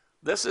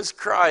 This is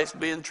Christ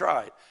being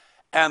tried.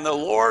 And the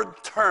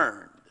Lord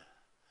turned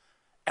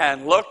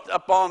and looked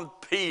upon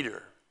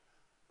Peter.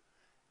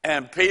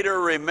 And Peter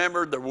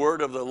remembered the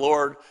word of the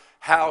Lord,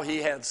 how he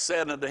had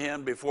said unto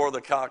him, before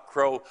the cock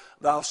crow,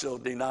 thou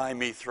shalt deny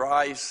me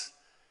thrice.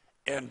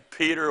 And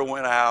Peter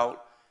went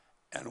out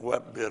and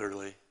wept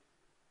bitterly.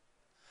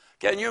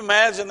 Can you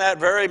imagine that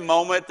very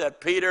moment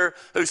that Peter,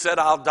 who said,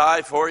 I'll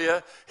die for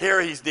you,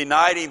 here he's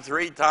denied him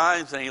 3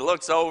 times, and he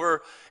looks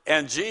over,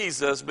 and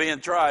Jesus, being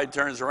tried,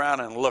 turns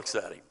around and looks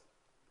at him.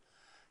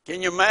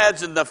 Can you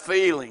imagine the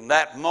feeling,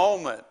 that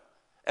moment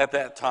at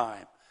that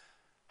time?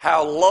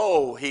 How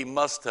low he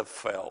must have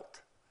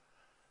felt.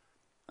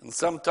 And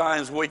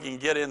sometimes we can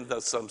get into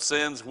some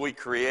sins we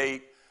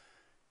create,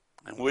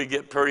 and we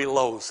get pretty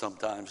low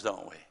sometimes,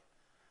 don't we?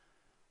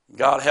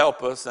 God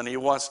help us, and he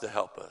wants to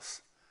help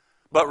us.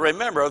 But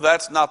remember,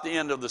 that's not the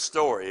end of the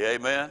story,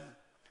 amen?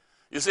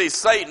 You see,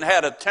 Satan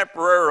had a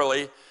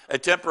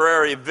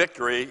temporary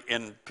victory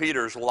in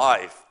Peter's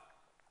life.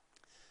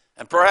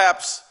 And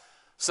perhaps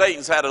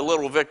Satan's had a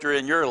little victory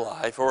in your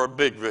life, or a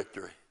big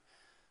victory.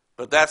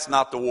 But that's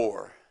not the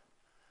war.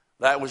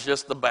 That was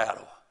just the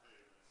battle.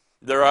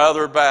 There are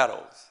other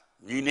battles.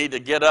 You need to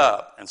get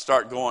up and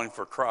start going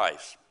for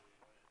Christ.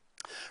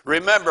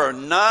 Remember,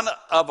 none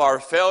of our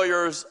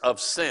failures of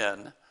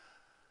sin,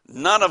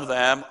 none of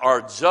them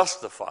are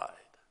justified.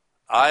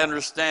 I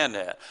understand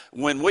that.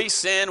 When we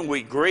sin,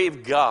 we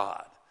grieve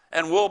God.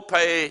 And we'll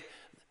pay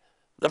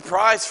the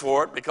price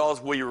for it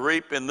because we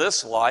reap in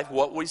this life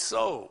what we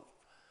sow.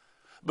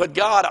 But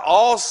God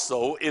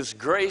also is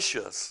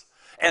gracious.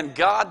 And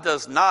God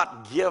does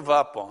not give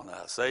up on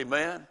us.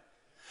 Amen?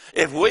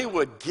 If we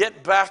would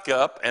get back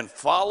up and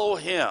follow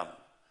him,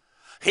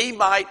 he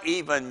might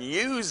even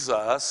use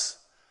us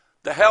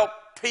to help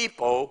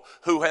people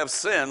who have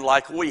sinned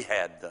like we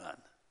had done.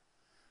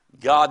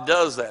 God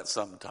does that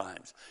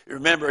sometimes. You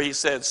remember, he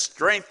said,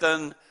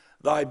 strengthen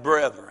thy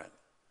brethren.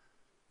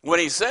 When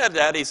he said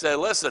that, he said,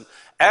 listen,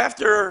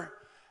 after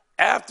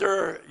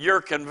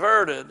you're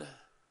converted,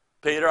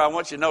 Peter, I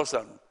want you to know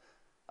something.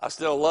 I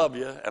still love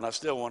you, and I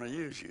still want to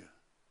use you.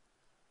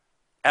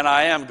 And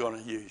I am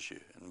going to use you.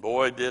 And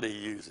boy, did he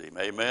use him.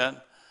 Amen?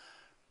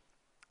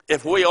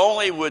 If we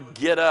only would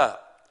get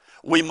up,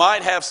 we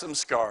might have some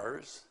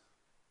scars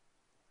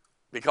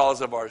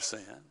because of our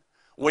sin.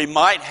 We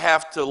might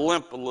have to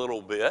limp a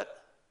little bit.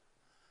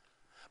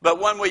 But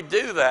when we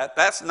do that,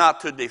 that's not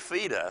to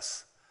defeat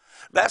us.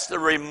 That's to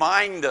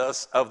remind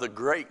us of the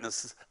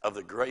greatness of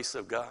the grace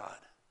of God.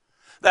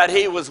 That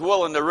he was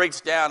willing to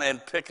reach down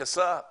and pick us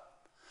up.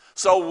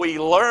 So we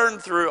learn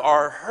through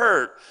our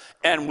hurt,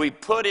 and we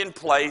put in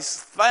place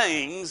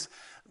things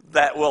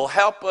that will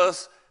help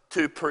us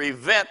to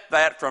prevent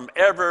that from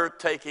ever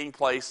taking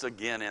place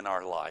again in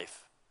our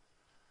life.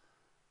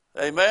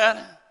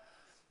 Amen?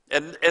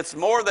 And it's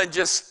more than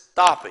just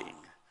stopping.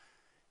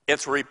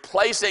 It's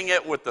replacing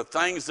it with the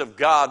things of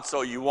God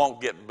so you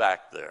won't get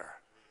back there.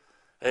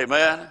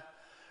 Amen?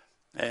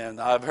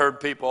 And I've heard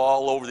people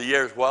all over the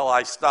years, well,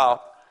 I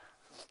stopped.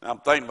 I'm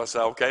thinking to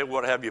myself, okay,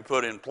 what have you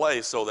put in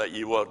place so that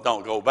you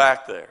don't go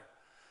back there?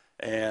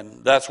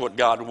 And that's what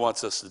God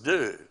wants us to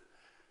do.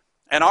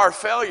 And our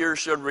failure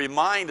should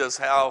remind us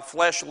how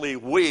fleshly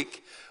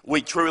weak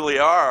we truly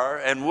are,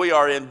 and we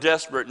are in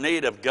desperate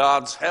need of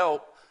God's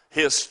help,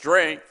 his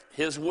strength,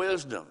 his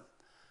wisdom.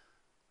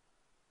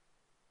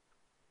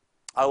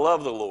 I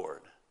love the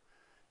Lord.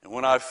 And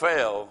when I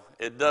fail,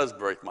 it does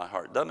break my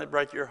heart. Doesn't it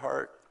break your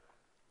heart?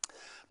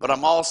 But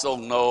I'm also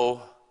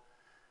know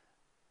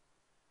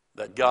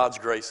that God's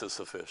grace is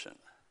sufficient.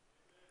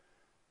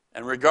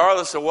 And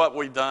regardless of what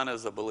we've done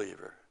as a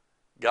believer,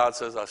 God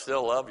says, I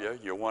still love you.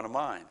 You're one of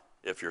mine.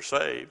 If you're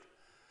saved,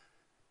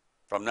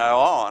 from now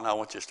on, I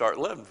want you to start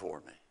living for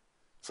me.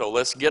 So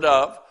let's get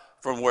up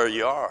from where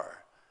you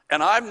are.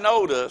 And I've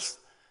noticed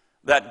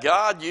that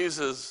God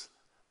uses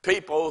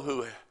people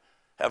who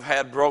have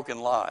had broken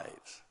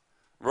lives,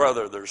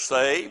 whether they're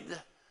saved,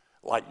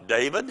 like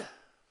David,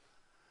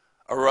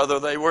 or whether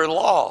they were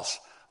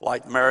lost,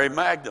 like Mary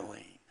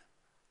Magdalene,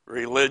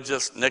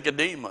 religious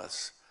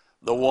Nicodemus,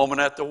 the woman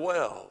at the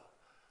well,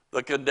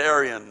 the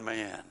Canaanian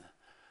man,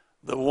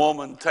 the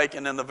woman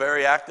taken in the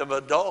very act of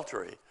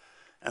adultery,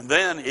 and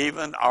then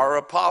even our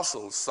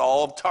apostles,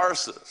 Saul of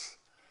Tarsus.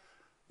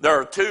 There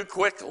are 2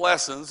 quick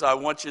lessons I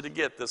want you to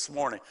get this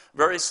morning.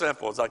 Very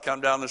simple as I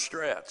come down the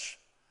stretch.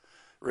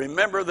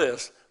 Remember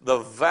this, the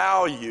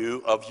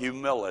value of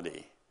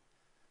humility.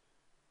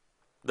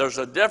 There's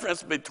a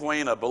difference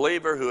between a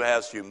believer who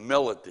has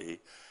humility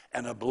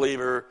and a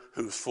believer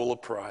who's full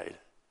of pride.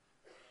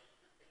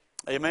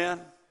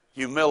 Amen?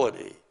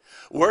 Humility.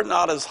 We're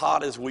not as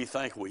hot as we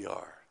think we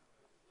are.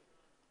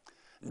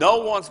 No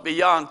one's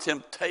beyond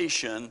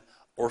temptation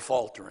or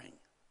faltering.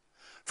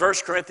 1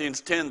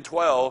 Corinthians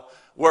 10:12,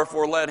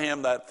 wherefore let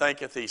him that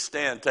thinketh he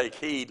stand take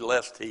heed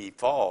lest he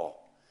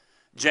fall.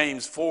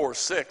 James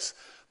 4:6,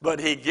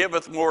 but he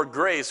giveth more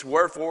grace,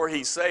 wherefore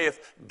he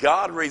saith,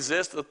 God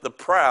resisteth the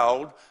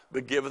proud,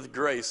 but giveth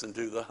grace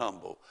unto the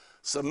humble.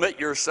 Submit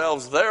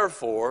yourselves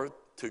therefore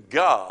to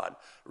God.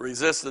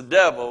 Resist the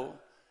devil,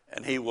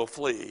 and he will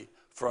flee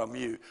from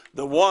you.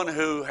 The one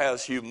who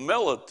has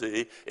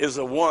humility is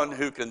the one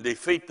who can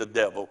defeat the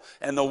devil.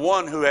 And the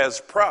one who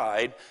has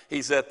pride,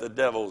 he's at the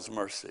devil's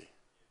mercy.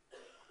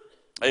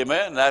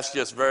 Amen? That's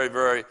just very,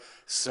 very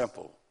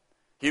simple.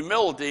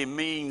 Humility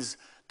means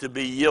to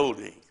be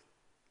yielding,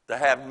 to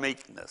have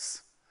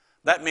meekness.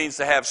 That means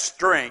to have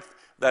strength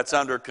that's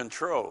under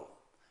control.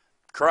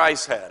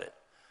 Christ had it.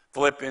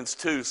 Philippians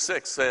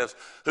 2:6 says,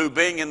 who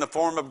being in the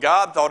form of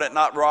God thought it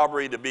not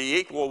robbery to be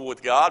equal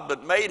with God,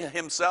 but made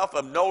himself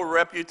of no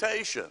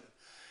reputation,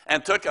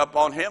 and took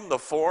upon him the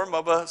form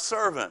of a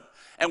servant,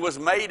 and was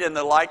made in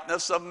the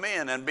likeness of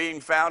men. And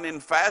being found in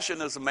fashion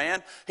as a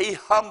man, he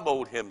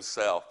humbled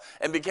himself,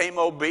 and became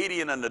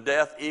obedient unto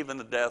death, even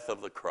the death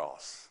of the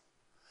cross.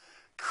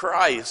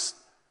 Christ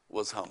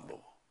was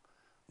humble.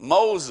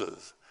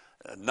 Moses,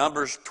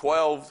 Numbers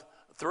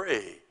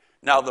 12:3.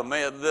 Now the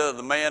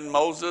man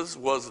Moses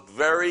was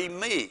very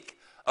meek,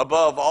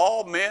 above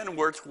all men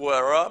which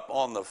were up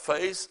on the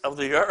face of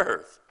the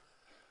earth.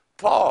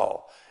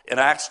 Paul, in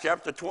Acts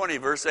chapter 20,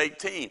 verse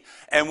 18,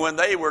 and when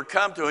they were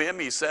come to him,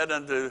 he said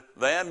unto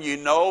them, you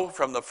know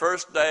from the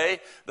first day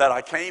that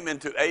I came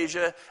into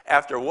Asia,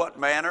 after what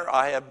manner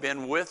I have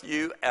been with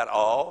you at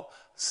all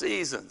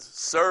seasons,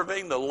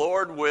 serving the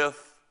Lord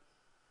with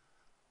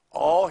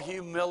all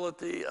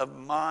humility of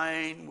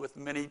mind, with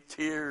many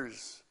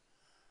tears.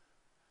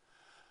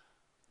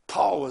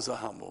 Paul was a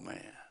humble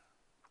man.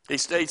 He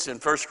states in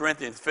 1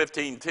 Corinthians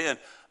 15:10,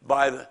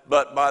 but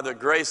by the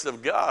grace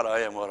of God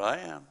I am what I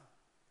am.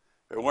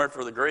 If it weren't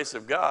for the grace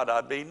of God,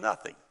 I'd be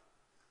nothing.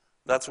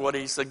 That's what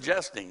he's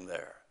suggesting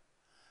there.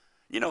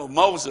 You know,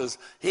 Moses,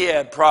 he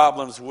had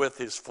problems with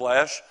his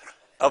flesh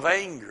of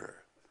anger.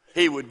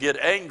 He would get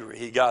angry.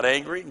 He got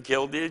angry and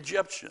killed the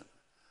Egyptian.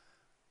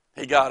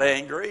 He got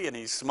angry and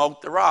he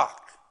smoked the rock.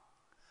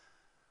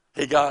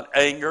 He got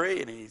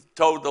angry and he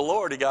told the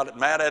Lord, he got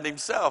mad at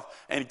himself,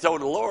 and he told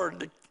the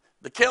Lord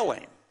to kill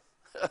him.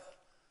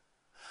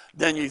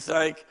 Then you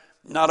think,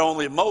 not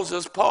only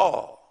Moses,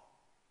 Paul.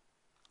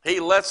 He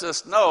lets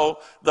us know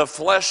the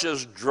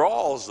flesh's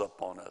draws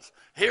upon us.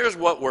 Here's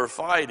what we're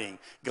fighting.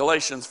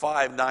 Galatians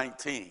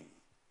 5:19.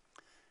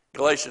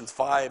 Galatians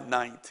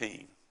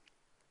 5:19.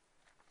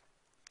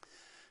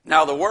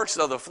 Now the works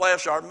of the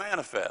flesh are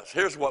manifest.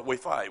 Here's what we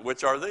fight,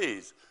 which are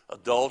these: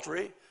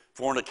 adultery,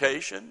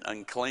 fornication,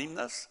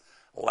 uncleanness,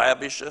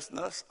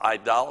 lavishness,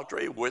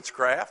 idolatry,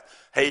 witchcraft,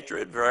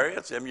 hatred,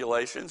 variance,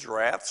 emulations,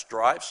 wrath,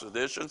 strife,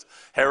 seditions,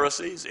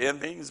 heresies,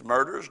 envyings,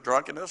 murders,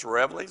 drunkenness,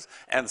 revelings,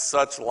 and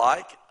such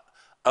like,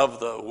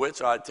 of the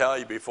which I tell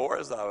you before,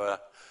 as I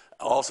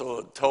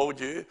also told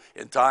you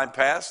in time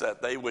past,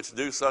 that they which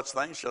do such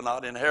things shall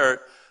not inherit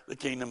the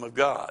kingdom of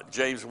God.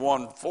 James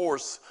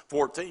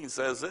 1:14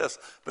 says this,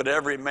 but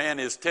every man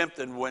is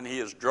tempted when he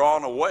is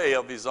drawn away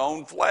of his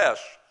own flesh,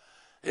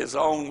 his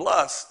own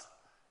lust,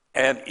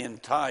 and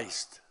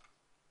enticed.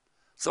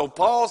 So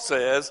Paul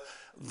says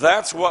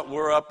that's what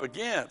we're up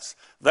against.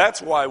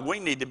 That's why we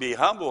need to be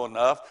humble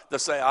enough to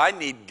say, I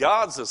need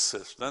God's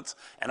assistance,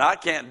 and I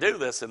can't do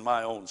this in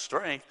my own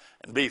strength,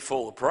 and be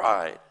full of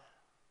pride.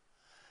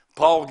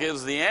 Paul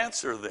gives the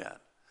answer then.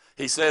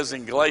 He says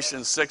in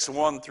Galatians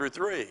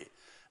 6:1-3,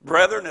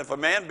 brethren, if a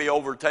man be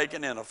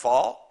overtaken in a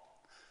fault,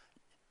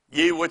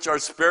 ye which are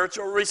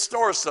spiritual,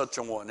 restore such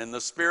a one in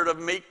the spirit of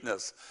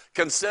meekness,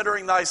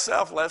 considering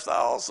thyself, lest I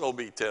also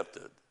be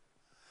tempted.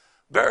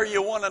 Bear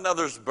you one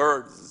another's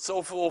burdens,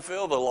 so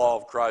fulfill the law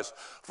of Christ.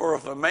 For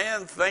if a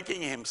man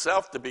thinking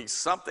himself to be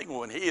something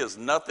when he is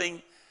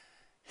nothing,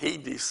 he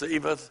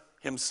deceiveth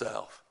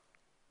himself.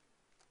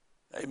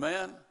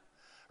 Amen?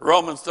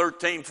 Romans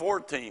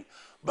 13:14,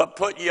 but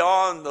put ye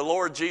on the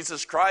Lord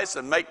Jesus Christ,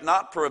 and make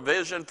not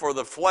provision for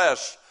the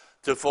flesh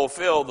to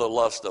fulfill the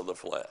lust of the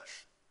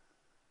flesh.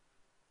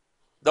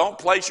 Don't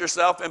place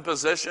yourself in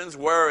positions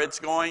where it's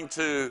going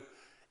to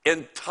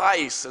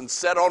entice and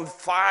set on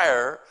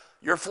fire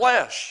your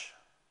flesh.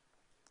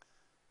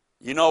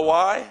 You know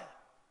why?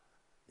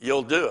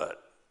 You'll do it.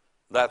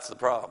 That's the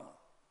problem.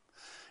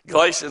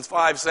 Galatians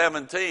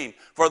 5:17,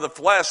 for the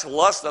flesh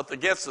lusteth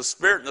against the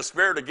spirit, and the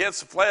spirit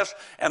against the flesh,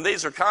 and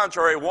these are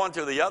contrary one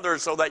to the other,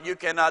 so that you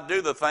cannot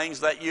do the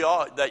things that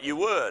you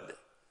would.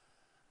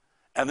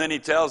 And then he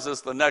tells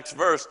us the next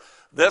verse,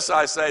 this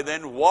I say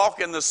then,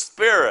 walk in the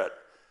spirit,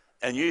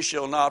 and you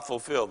shall not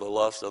fulfill the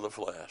lust of the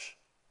flesh.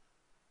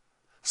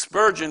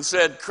 Spurgeon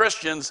said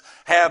Christians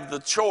have the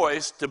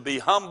choice to be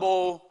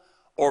humble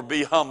or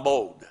be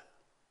humbled.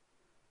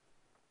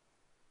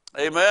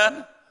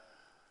 Amen?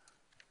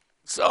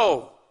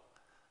 So,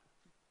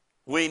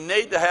 we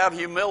need to have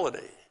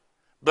humility.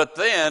 But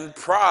then,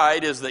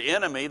 pride is the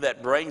enemy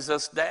that brings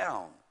us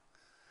down.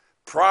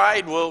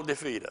 Pride will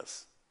defeat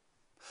us.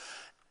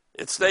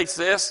 It states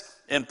this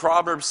in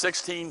Proverbs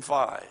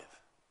 16:5.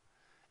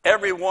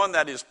 Everyone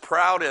that is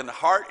proud in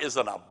heart is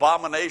an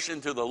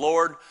abomination to the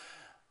Lord.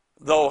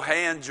 Though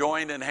hand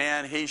joined in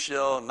hand, he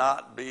shall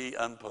not be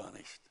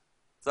unpunished.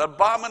 It's an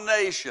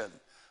abomination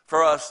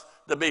for us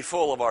to be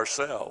full of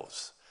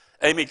ourselves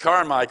Amy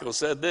Carmichael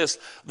said this: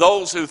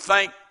 those who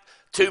think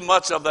too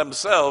much of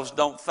themselves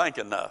don't think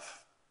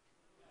enough.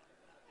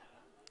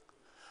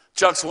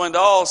 Chuck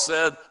Swindoll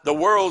said the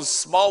world's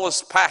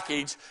smallest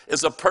package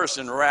is a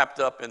person wrapped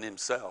up in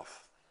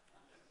himself.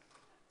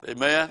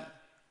 Amen.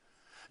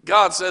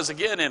 God says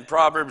again in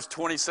Proverbs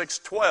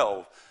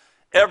 26:12,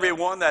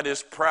 everyone that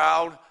is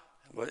proud,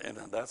 and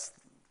that's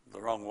the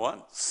wrong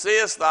one,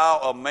 seest thou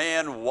a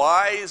man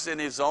wise in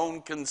his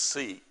own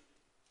conceit?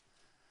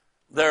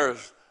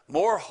 There's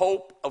more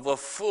hope of a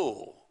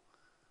fool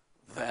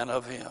than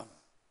of him.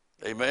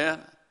 Amen.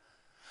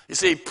 You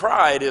see,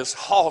 pride is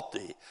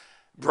haughty,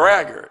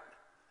 braggart,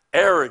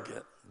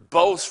 arrogant,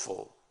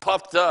 boastful,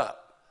 puffed up,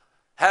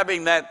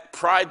 having that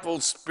prideful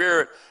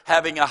spirit,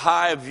 having a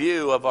high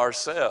view of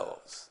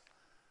ourselves.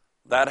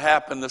 That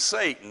happened to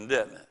Satan,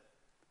 didn't it?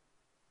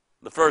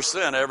 The first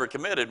sin ever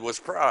committed was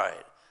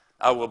pride.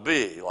 I will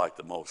be like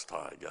the Most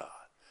High God.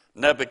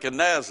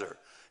 Nebuchadnezzar,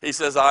 he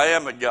says, I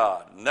am a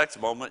God. Next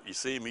moment, you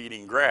see him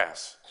eating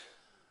grass.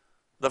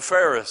 The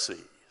Pharisees.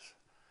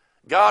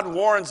 God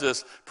warns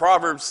us,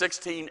 Proverbs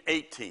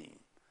 16:18.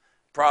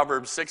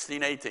 Proverbs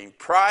 16:18.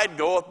 Pride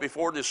goeth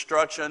before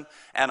destruction,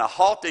 and a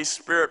haughty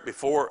spirit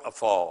before a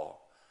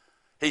fall.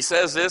 He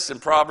says this in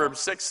Proverbs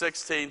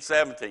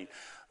 6:16-17.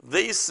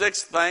 These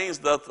 6 things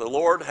doth the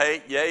Lord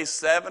hate, yea,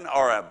 7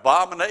 are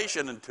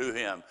abomination unto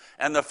him.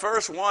 And the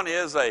first one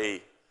is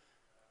a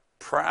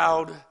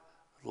proud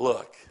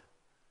look.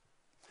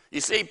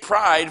 You see,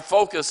 pride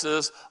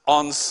focuses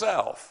on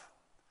self,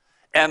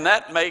 and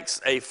that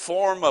makes a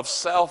form of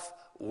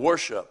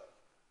self-worship.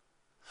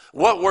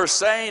 What we're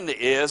saying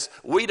is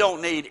we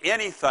don't need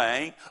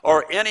anything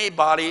or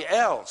anybody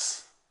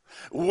else.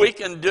 We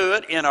can do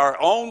it in our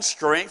own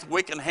strength.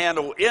 We can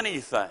handle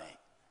anything.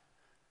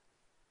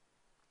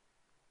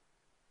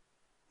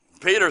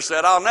 Peter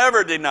said, I'll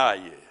never deny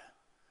you.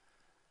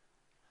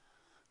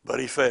 But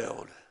he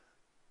failed.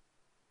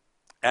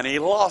 And he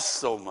lost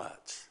so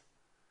much.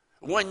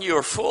 When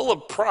you're full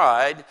of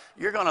pride,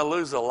 you're going to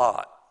lose a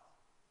lot.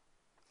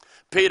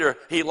 Peter,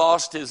 he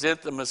lost his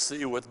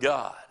intimacy with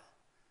God.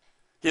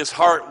 His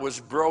heart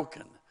was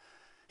broken.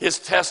 His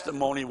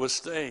testimony was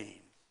stained.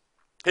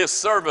 His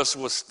service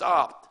was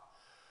stopped.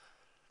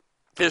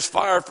 His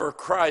fire for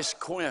Christ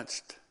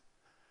quenched.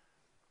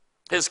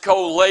 His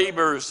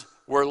co-laborers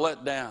were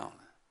let down.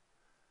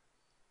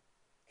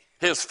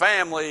 His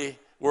family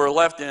were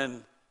left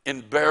in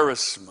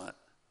embarrassment.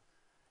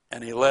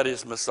 And he let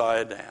his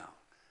Messiah down.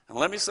 And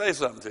let me say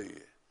something to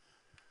you.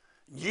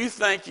 You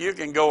think you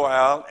can go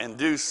out and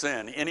do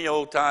sin any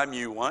old time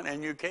you want,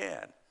 and you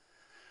can.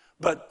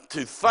 But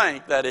to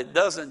think that it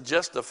doesn't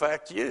just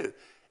affect you,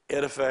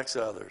 it affects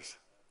others.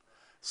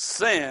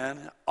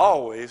 Sin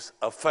always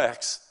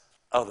affects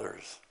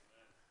others.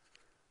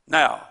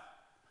 Now,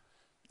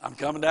 I'm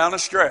coming down a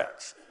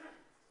stretch.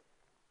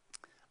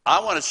 I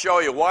want to show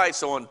you why it's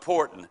so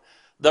important.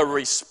 The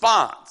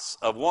response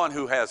of one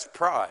who has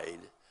pride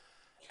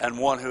and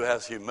one who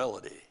has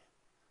humility.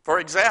 For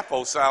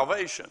example,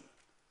 salvation.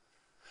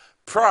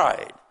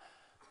 Pride,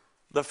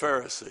 the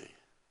Pharisee.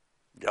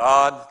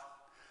 God,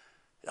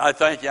 I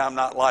thank you I'm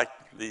not like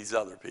these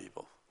other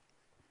people.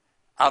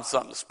 I'm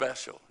something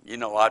special. You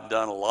know, I've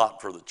done a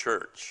lot for the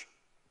church.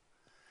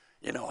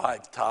 You know,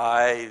 I've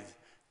tithed.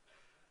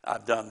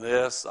 I've done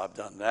this. I've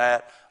done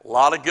that. A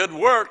lot of good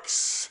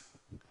works.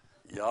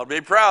 You ought to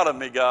be proud of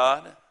me,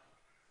 God.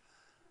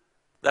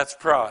 That's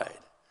pride.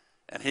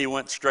 And he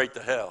went straight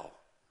to hell.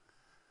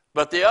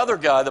 But the other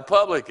guy, the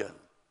publican,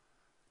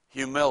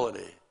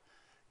 humility.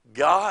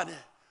 God,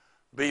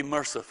 be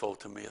merciful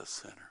to me, a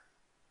sinner.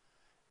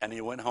 And he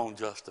went home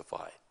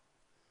justified.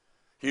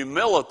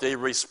 Humility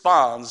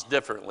responds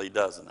differently,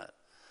 doesn't it?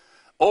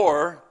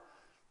 Or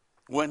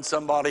when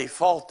somebody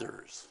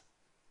falters.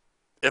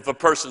 If a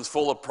person's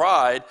full of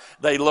pride,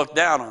 they look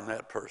down on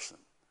that person.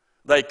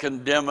 They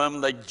condemn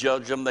them, they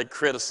judge them, they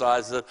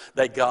criticize them,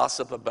 they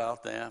gossip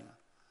about them.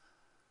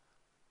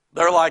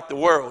 They're like the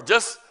world.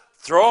 Just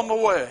throw them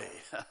away.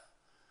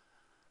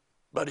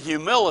 But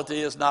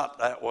humility is not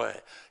that way.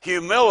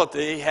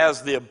 Humility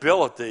has the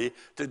ability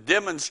to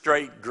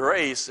demonstrate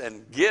grace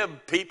and give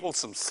people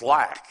some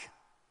slack.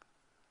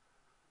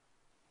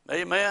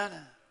 Amen?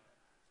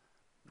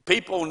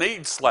 People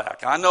need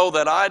slack. I know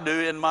that I do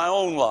in my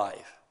own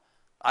life.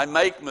 I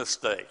make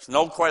mistakes,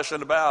 no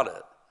question about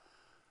it.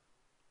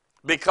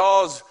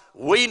 Because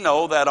we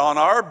know that on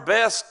our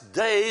best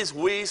days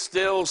we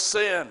still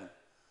sin.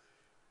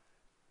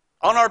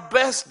 On our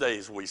best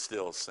days we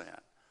still sin.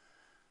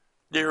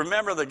 Do you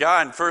remember the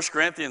guy in 1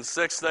 Corinthians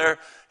 6 there?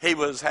 He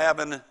was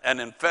having an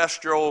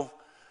incestual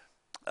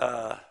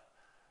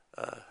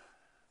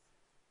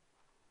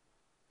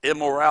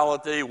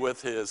immorality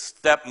with his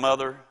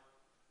stepmother.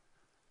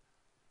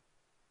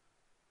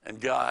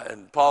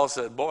 And Paul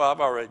said, boy,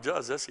 I've already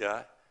judged this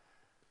guy.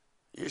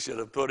 You should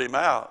have put him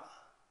out.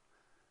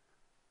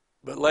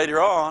 But later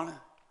on,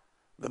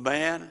 the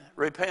man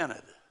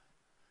repented.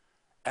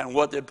 And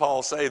what did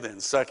Paul say then?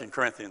 2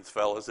 Corinthians,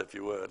 fellas, if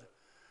you would.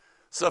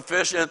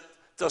 Sufficient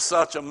to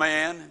such a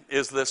man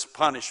is this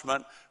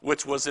punishment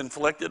which was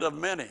inflicted of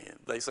many.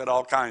 They said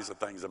all kinds of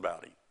things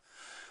about him.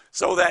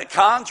 So that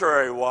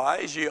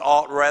contrariwise, ye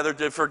ought rather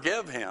to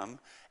forgive him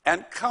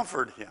and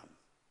comfort him,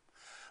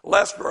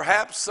 lest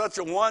perhaps such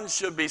a one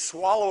should be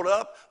swallowed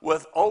up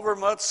with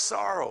overmuch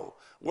sorrow.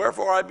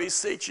 Wherefore I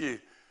beseech you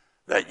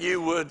that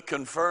you would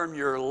confirm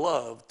your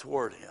love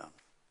toward him.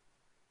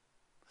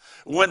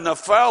 When the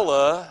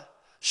fella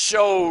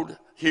showed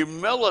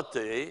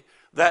humility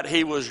that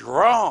he was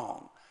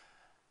wrong,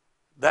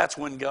 that's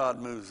when God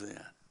moves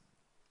in.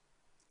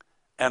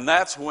 And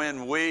that's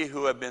when we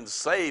who have been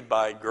saved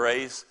by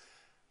grace,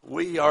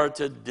 we are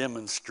to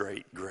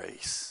demonstrate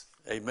grace.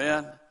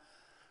 Amen?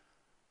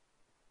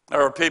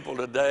 There are people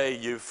today,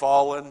 you've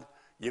fallen,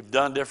 you've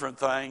done different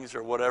things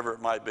or whatever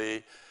it might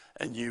be,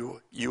 and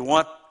you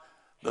want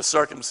the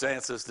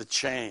circumstances to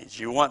change.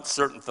 You want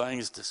certain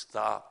things to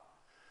stop.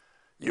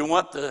 You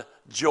want the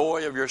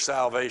joy of your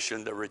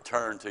salvation to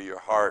return to your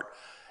heart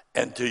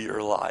and to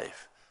your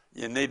life.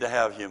 You need to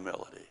have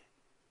humility.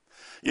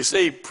 You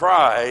see,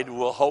 pride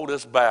will hold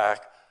us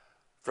back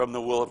from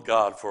the will of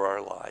God for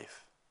our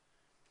life.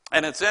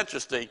 And it's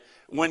interesting,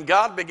 when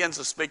God begins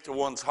to speak to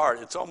one's heart,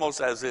 it's almost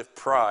as if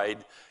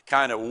pride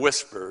kind of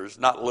whispers,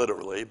 not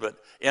literally, but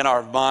in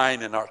our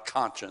mind and our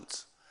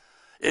conscience.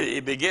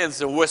 It begins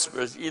to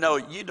whisper, you know,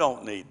 you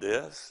don't need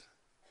this.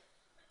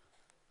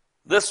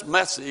 This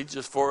message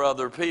is for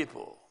other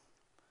people.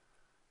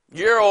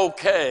 You're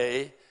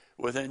okay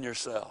within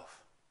yourself.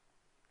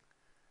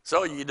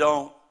 So you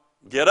don't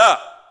get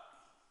up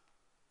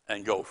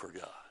and go for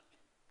God.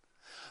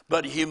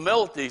 But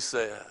humility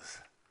says,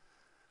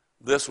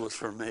 this was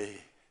for me.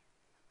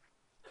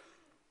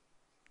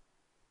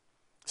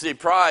 See,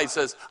 pride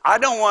says, I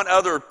don't want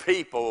other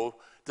people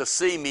to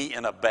see me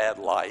in a bad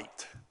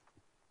light.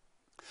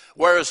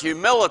 Whereas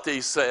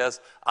humility says,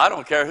 I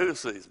don't care who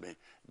sees me.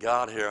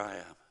 God, here I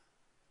am.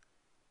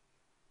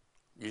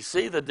 You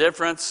see the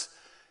difference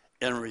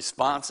in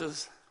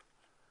responses?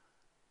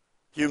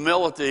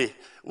 Humility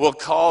will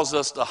cause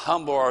us to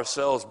humble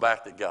ourselves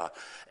back to God.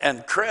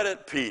 And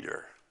credit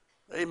Peter.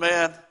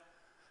 Amen.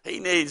 He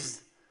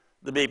needs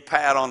to be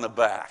pat on the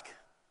back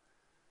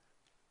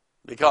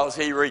because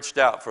he reached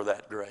out for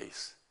that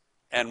grace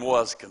and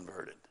was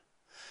converted.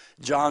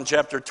 John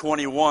chapter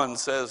 21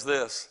 says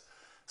this,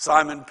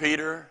 Simon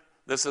Peter,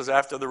 this is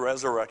after the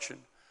resurrection,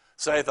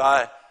 saith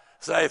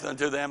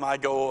unto them, I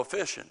go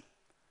a-fishing.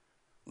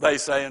 They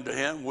say unto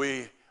him,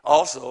 we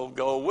also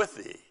go with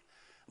thee.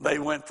 They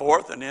went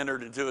forth and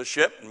entered into a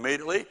ship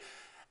immediately,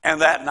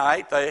 and that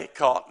night they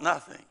caught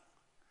nothing.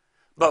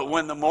 But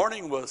when the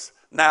morning was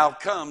now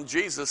come,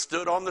 Jesus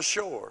stood on the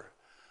shore.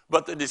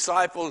 But the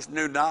disciples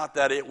knew not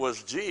that it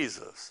was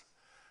Jesus.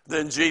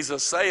 Then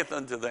Jesus saith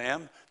unto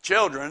them,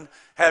 Children,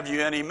 have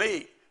you any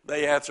meat?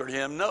 They answered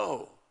him,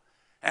 No.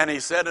 And he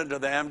said unto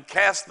them,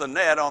 Cast the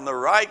net on the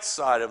right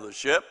side of the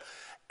ship,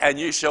 and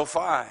ye shall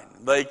find.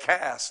 They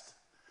cast.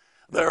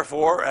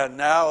 Therefore, and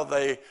now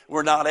they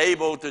were not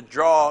able to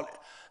draw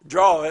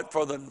it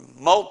for the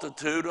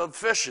multitude of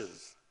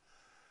fishes.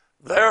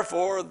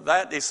 Therefore,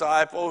 that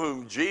disciple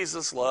whom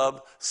Jesus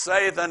loved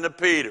saith unto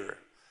Peter,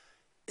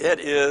 It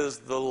is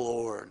the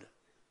Lord.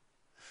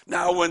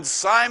 Now, when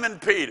Simon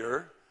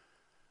Peter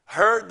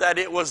heard that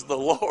it was the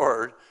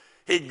Lord,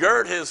 he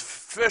girt his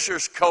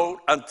fisher's coat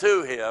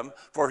unto him,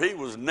 for he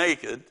was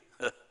naked,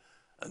 a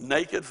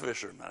naked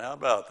fisherman. How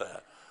about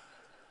that?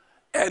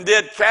 And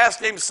did cast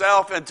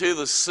himself into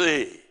the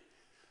sea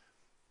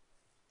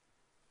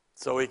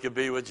so he could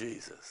be with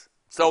Jesus.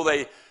 So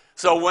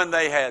when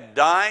they had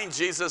dined,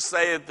 Jesus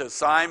saith to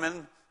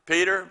Simon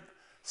Peter,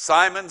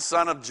 Simon,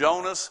 son of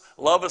Jonas,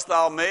 lovest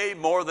thou me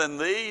more than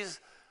these,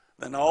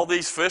 than all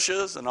these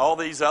fishes and all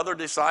these other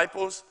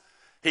disciples?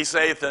 He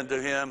saith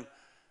unto him,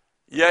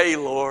 Yea,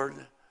 Lord,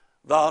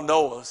 thou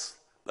knowest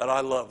that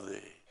I love thee.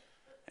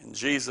 And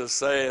Jesus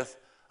saith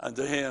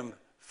unto him,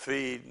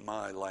 Feed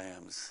my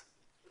lambs.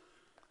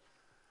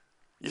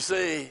 You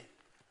see,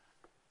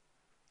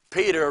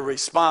 Peter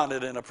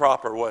responded in a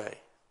proper way,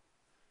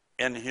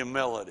 in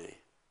humility.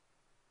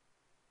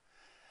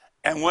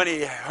 And when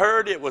he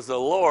heard it was the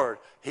Lord,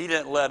 he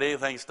didn't let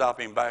anything stop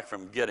him back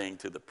from getting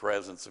to the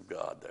presence of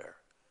God there.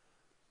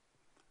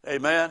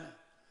 Amen?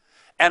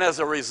 And as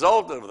a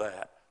result of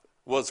that,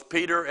 was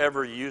Peter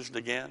ever used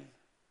again?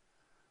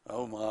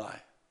 Oh my.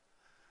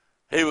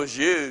 He was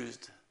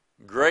used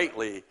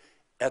greatly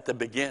at the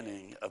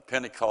beginning of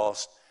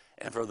Pentecost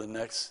and for the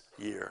next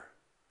year.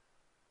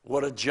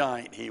 What a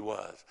giant he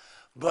was.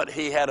 But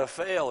he had a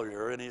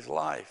failure in his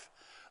life.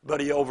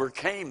 But he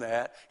overcame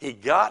that. He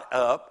got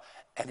up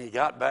and he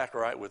got back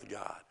right with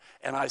God.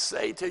 And I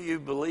say to you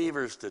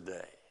believers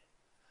today,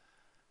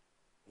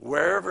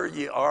 wherever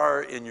you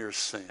are in your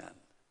sin,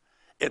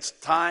 it's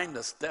time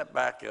to step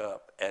back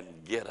up and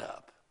get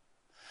up.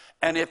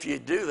 And if you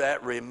do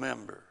that,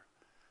 remember,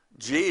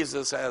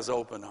 Jesus has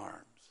open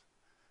arms.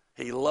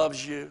 He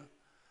loves you.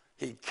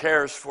 He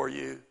cares for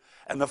you.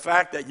 And the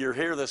fact that you're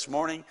here this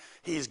morning,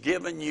 he's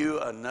given you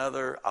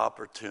another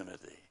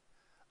opportunity,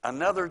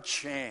 another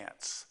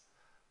chance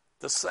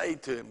to say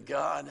to him,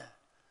 God,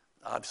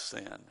 I've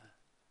sinned.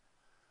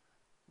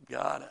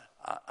 God,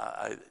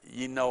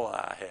 you know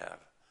I have.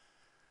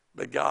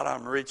 But God,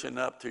 I'm reaching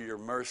up to your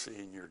mercy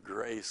and your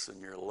grace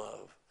and your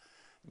love.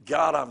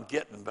 God, I'm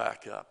getting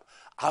back up.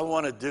 I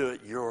want to do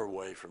it your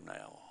way from now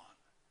on.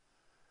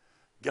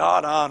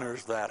 God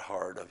honors that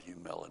heart of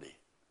humility.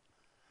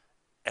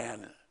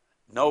 And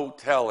no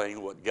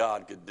telling what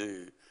God could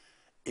do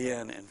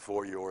in and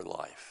for your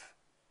life.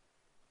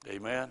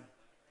 Amen?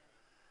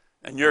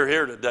 And you're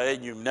here today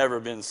and you've never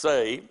been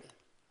saved.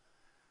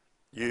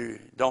 You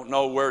don't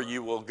know where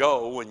you will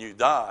go when you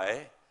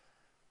die.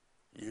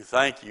 You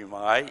think you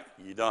might.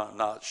 You're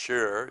not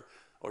sure.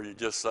 Or you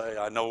just say,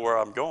 I know where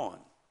I'm going.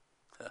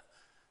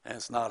 And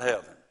it's not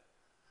heaven.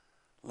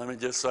 Let me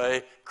just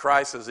say,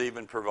 Christ has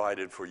even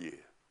provided for you.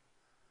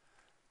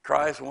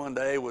 Christ one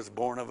day was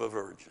born of a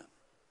virgin.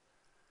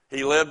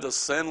 He lived a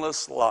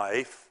sinless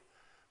life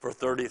for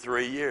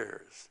 33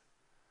 years.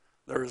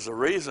 There's a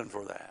reason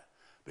for that.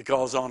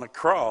 Because on a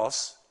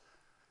cross,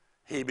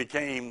 he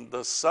became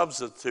the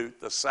substitute,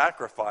 the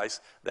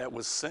sacrifice that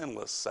was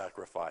sinless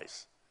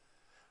sacrifice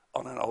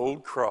on an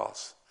old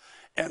cross.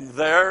 And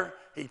there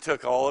he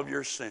took all of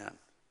your sin.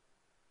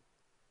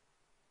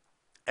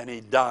 And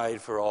he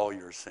died for all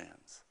your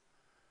sins.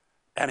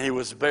 And he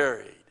was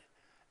buried.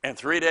 And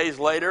 3 days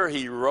later,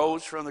 he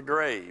rose from the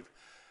grave.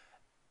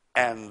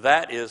 And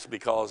that is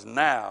because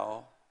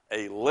now,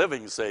 a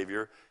living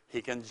Savior,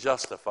 he can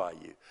justify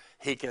you.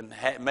 He can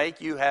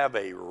make you have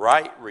a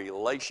right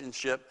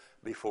relationship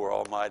before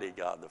Almighty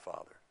God the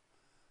Father.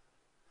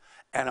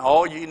 And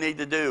all you need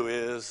to do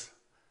is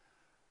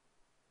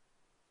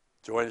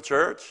join a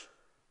church?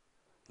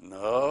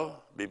 No.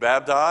 Be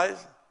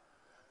baptized?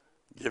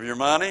 Give your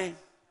money?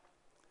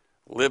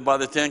 Live by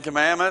the 10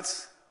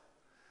 Commandments?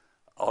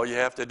 All you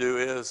have to do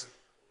is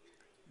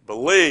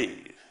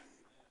believe.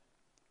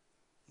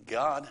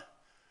 God,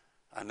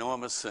 I know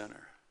I'm a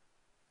sinner.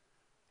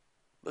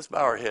 Let's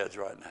bow our heads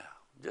right now.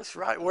 Just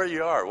right where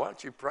you are. Why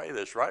don't you pray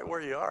this right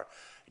where you are?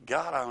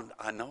 God,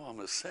 I know I'm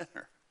a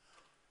sinner.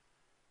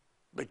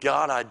 But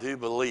God, I do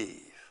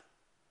believe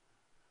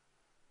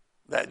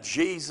that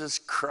Jesus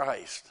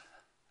Christ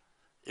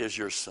is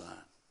your Son.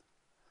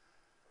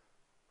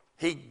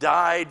 He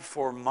died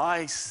for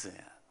my sin,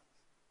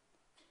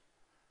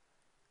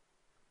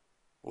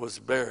 was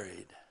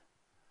buried,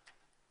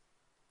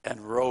 and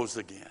rose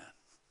again.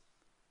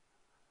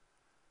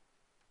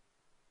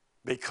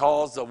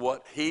 Because of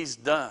what he's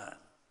done,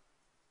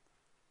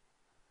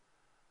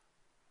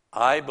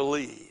 I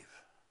believe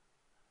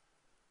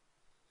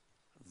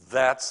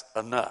that's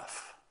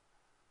enough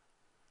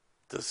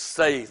to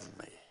save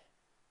me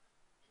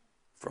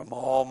from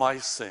all my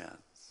sins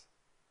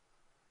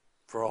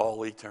for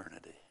all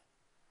eternity.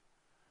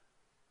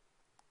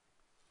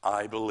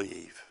 I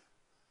believe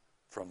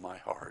from my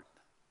heart.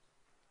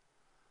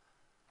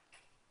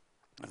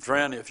 And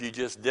friend, if you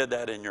just did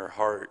that in your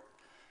heart,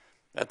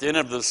 at the end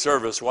of the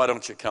service, why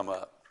don't you come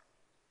up?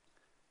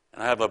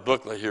 And I have a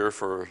booklet here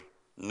for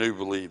new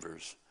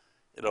believers.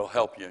 It'll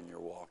help you in your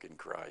walk in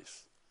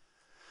Christ.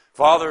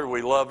 Father,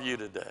 we love you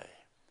today.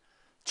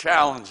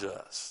 Challenge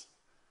us.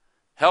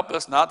 Help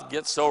us not to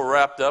get so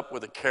wrapped up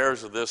with the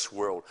cares of this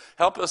world.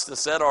 Help us to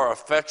set our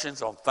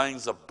affections on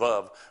things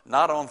above,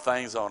 not on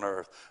things on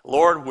earth.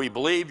 Lord, we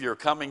believe you're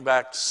coming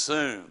back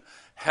soon.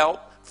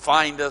 Help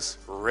find us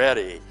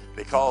ready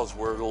because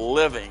we're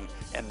living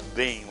and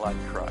being like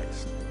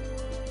Christ.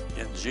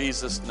 In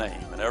Jesus'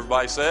 name. And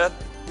everybody said?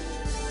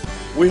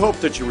 We hope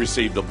that you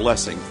received a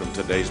blessing from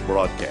today's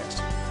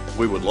broadcast.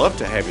 We would love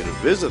to have you to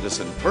visit us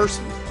in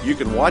person. You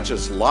can watch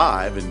us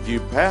live and view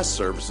past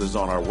services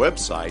on our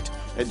website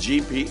at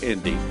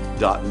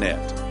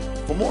gpindy.net.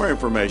 For more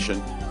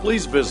information,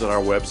 please visit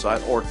our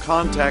website or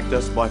contact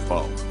us by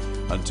phone.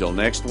 Until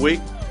next week,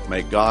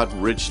 may God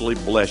richly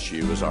bless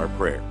you is our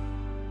prayer.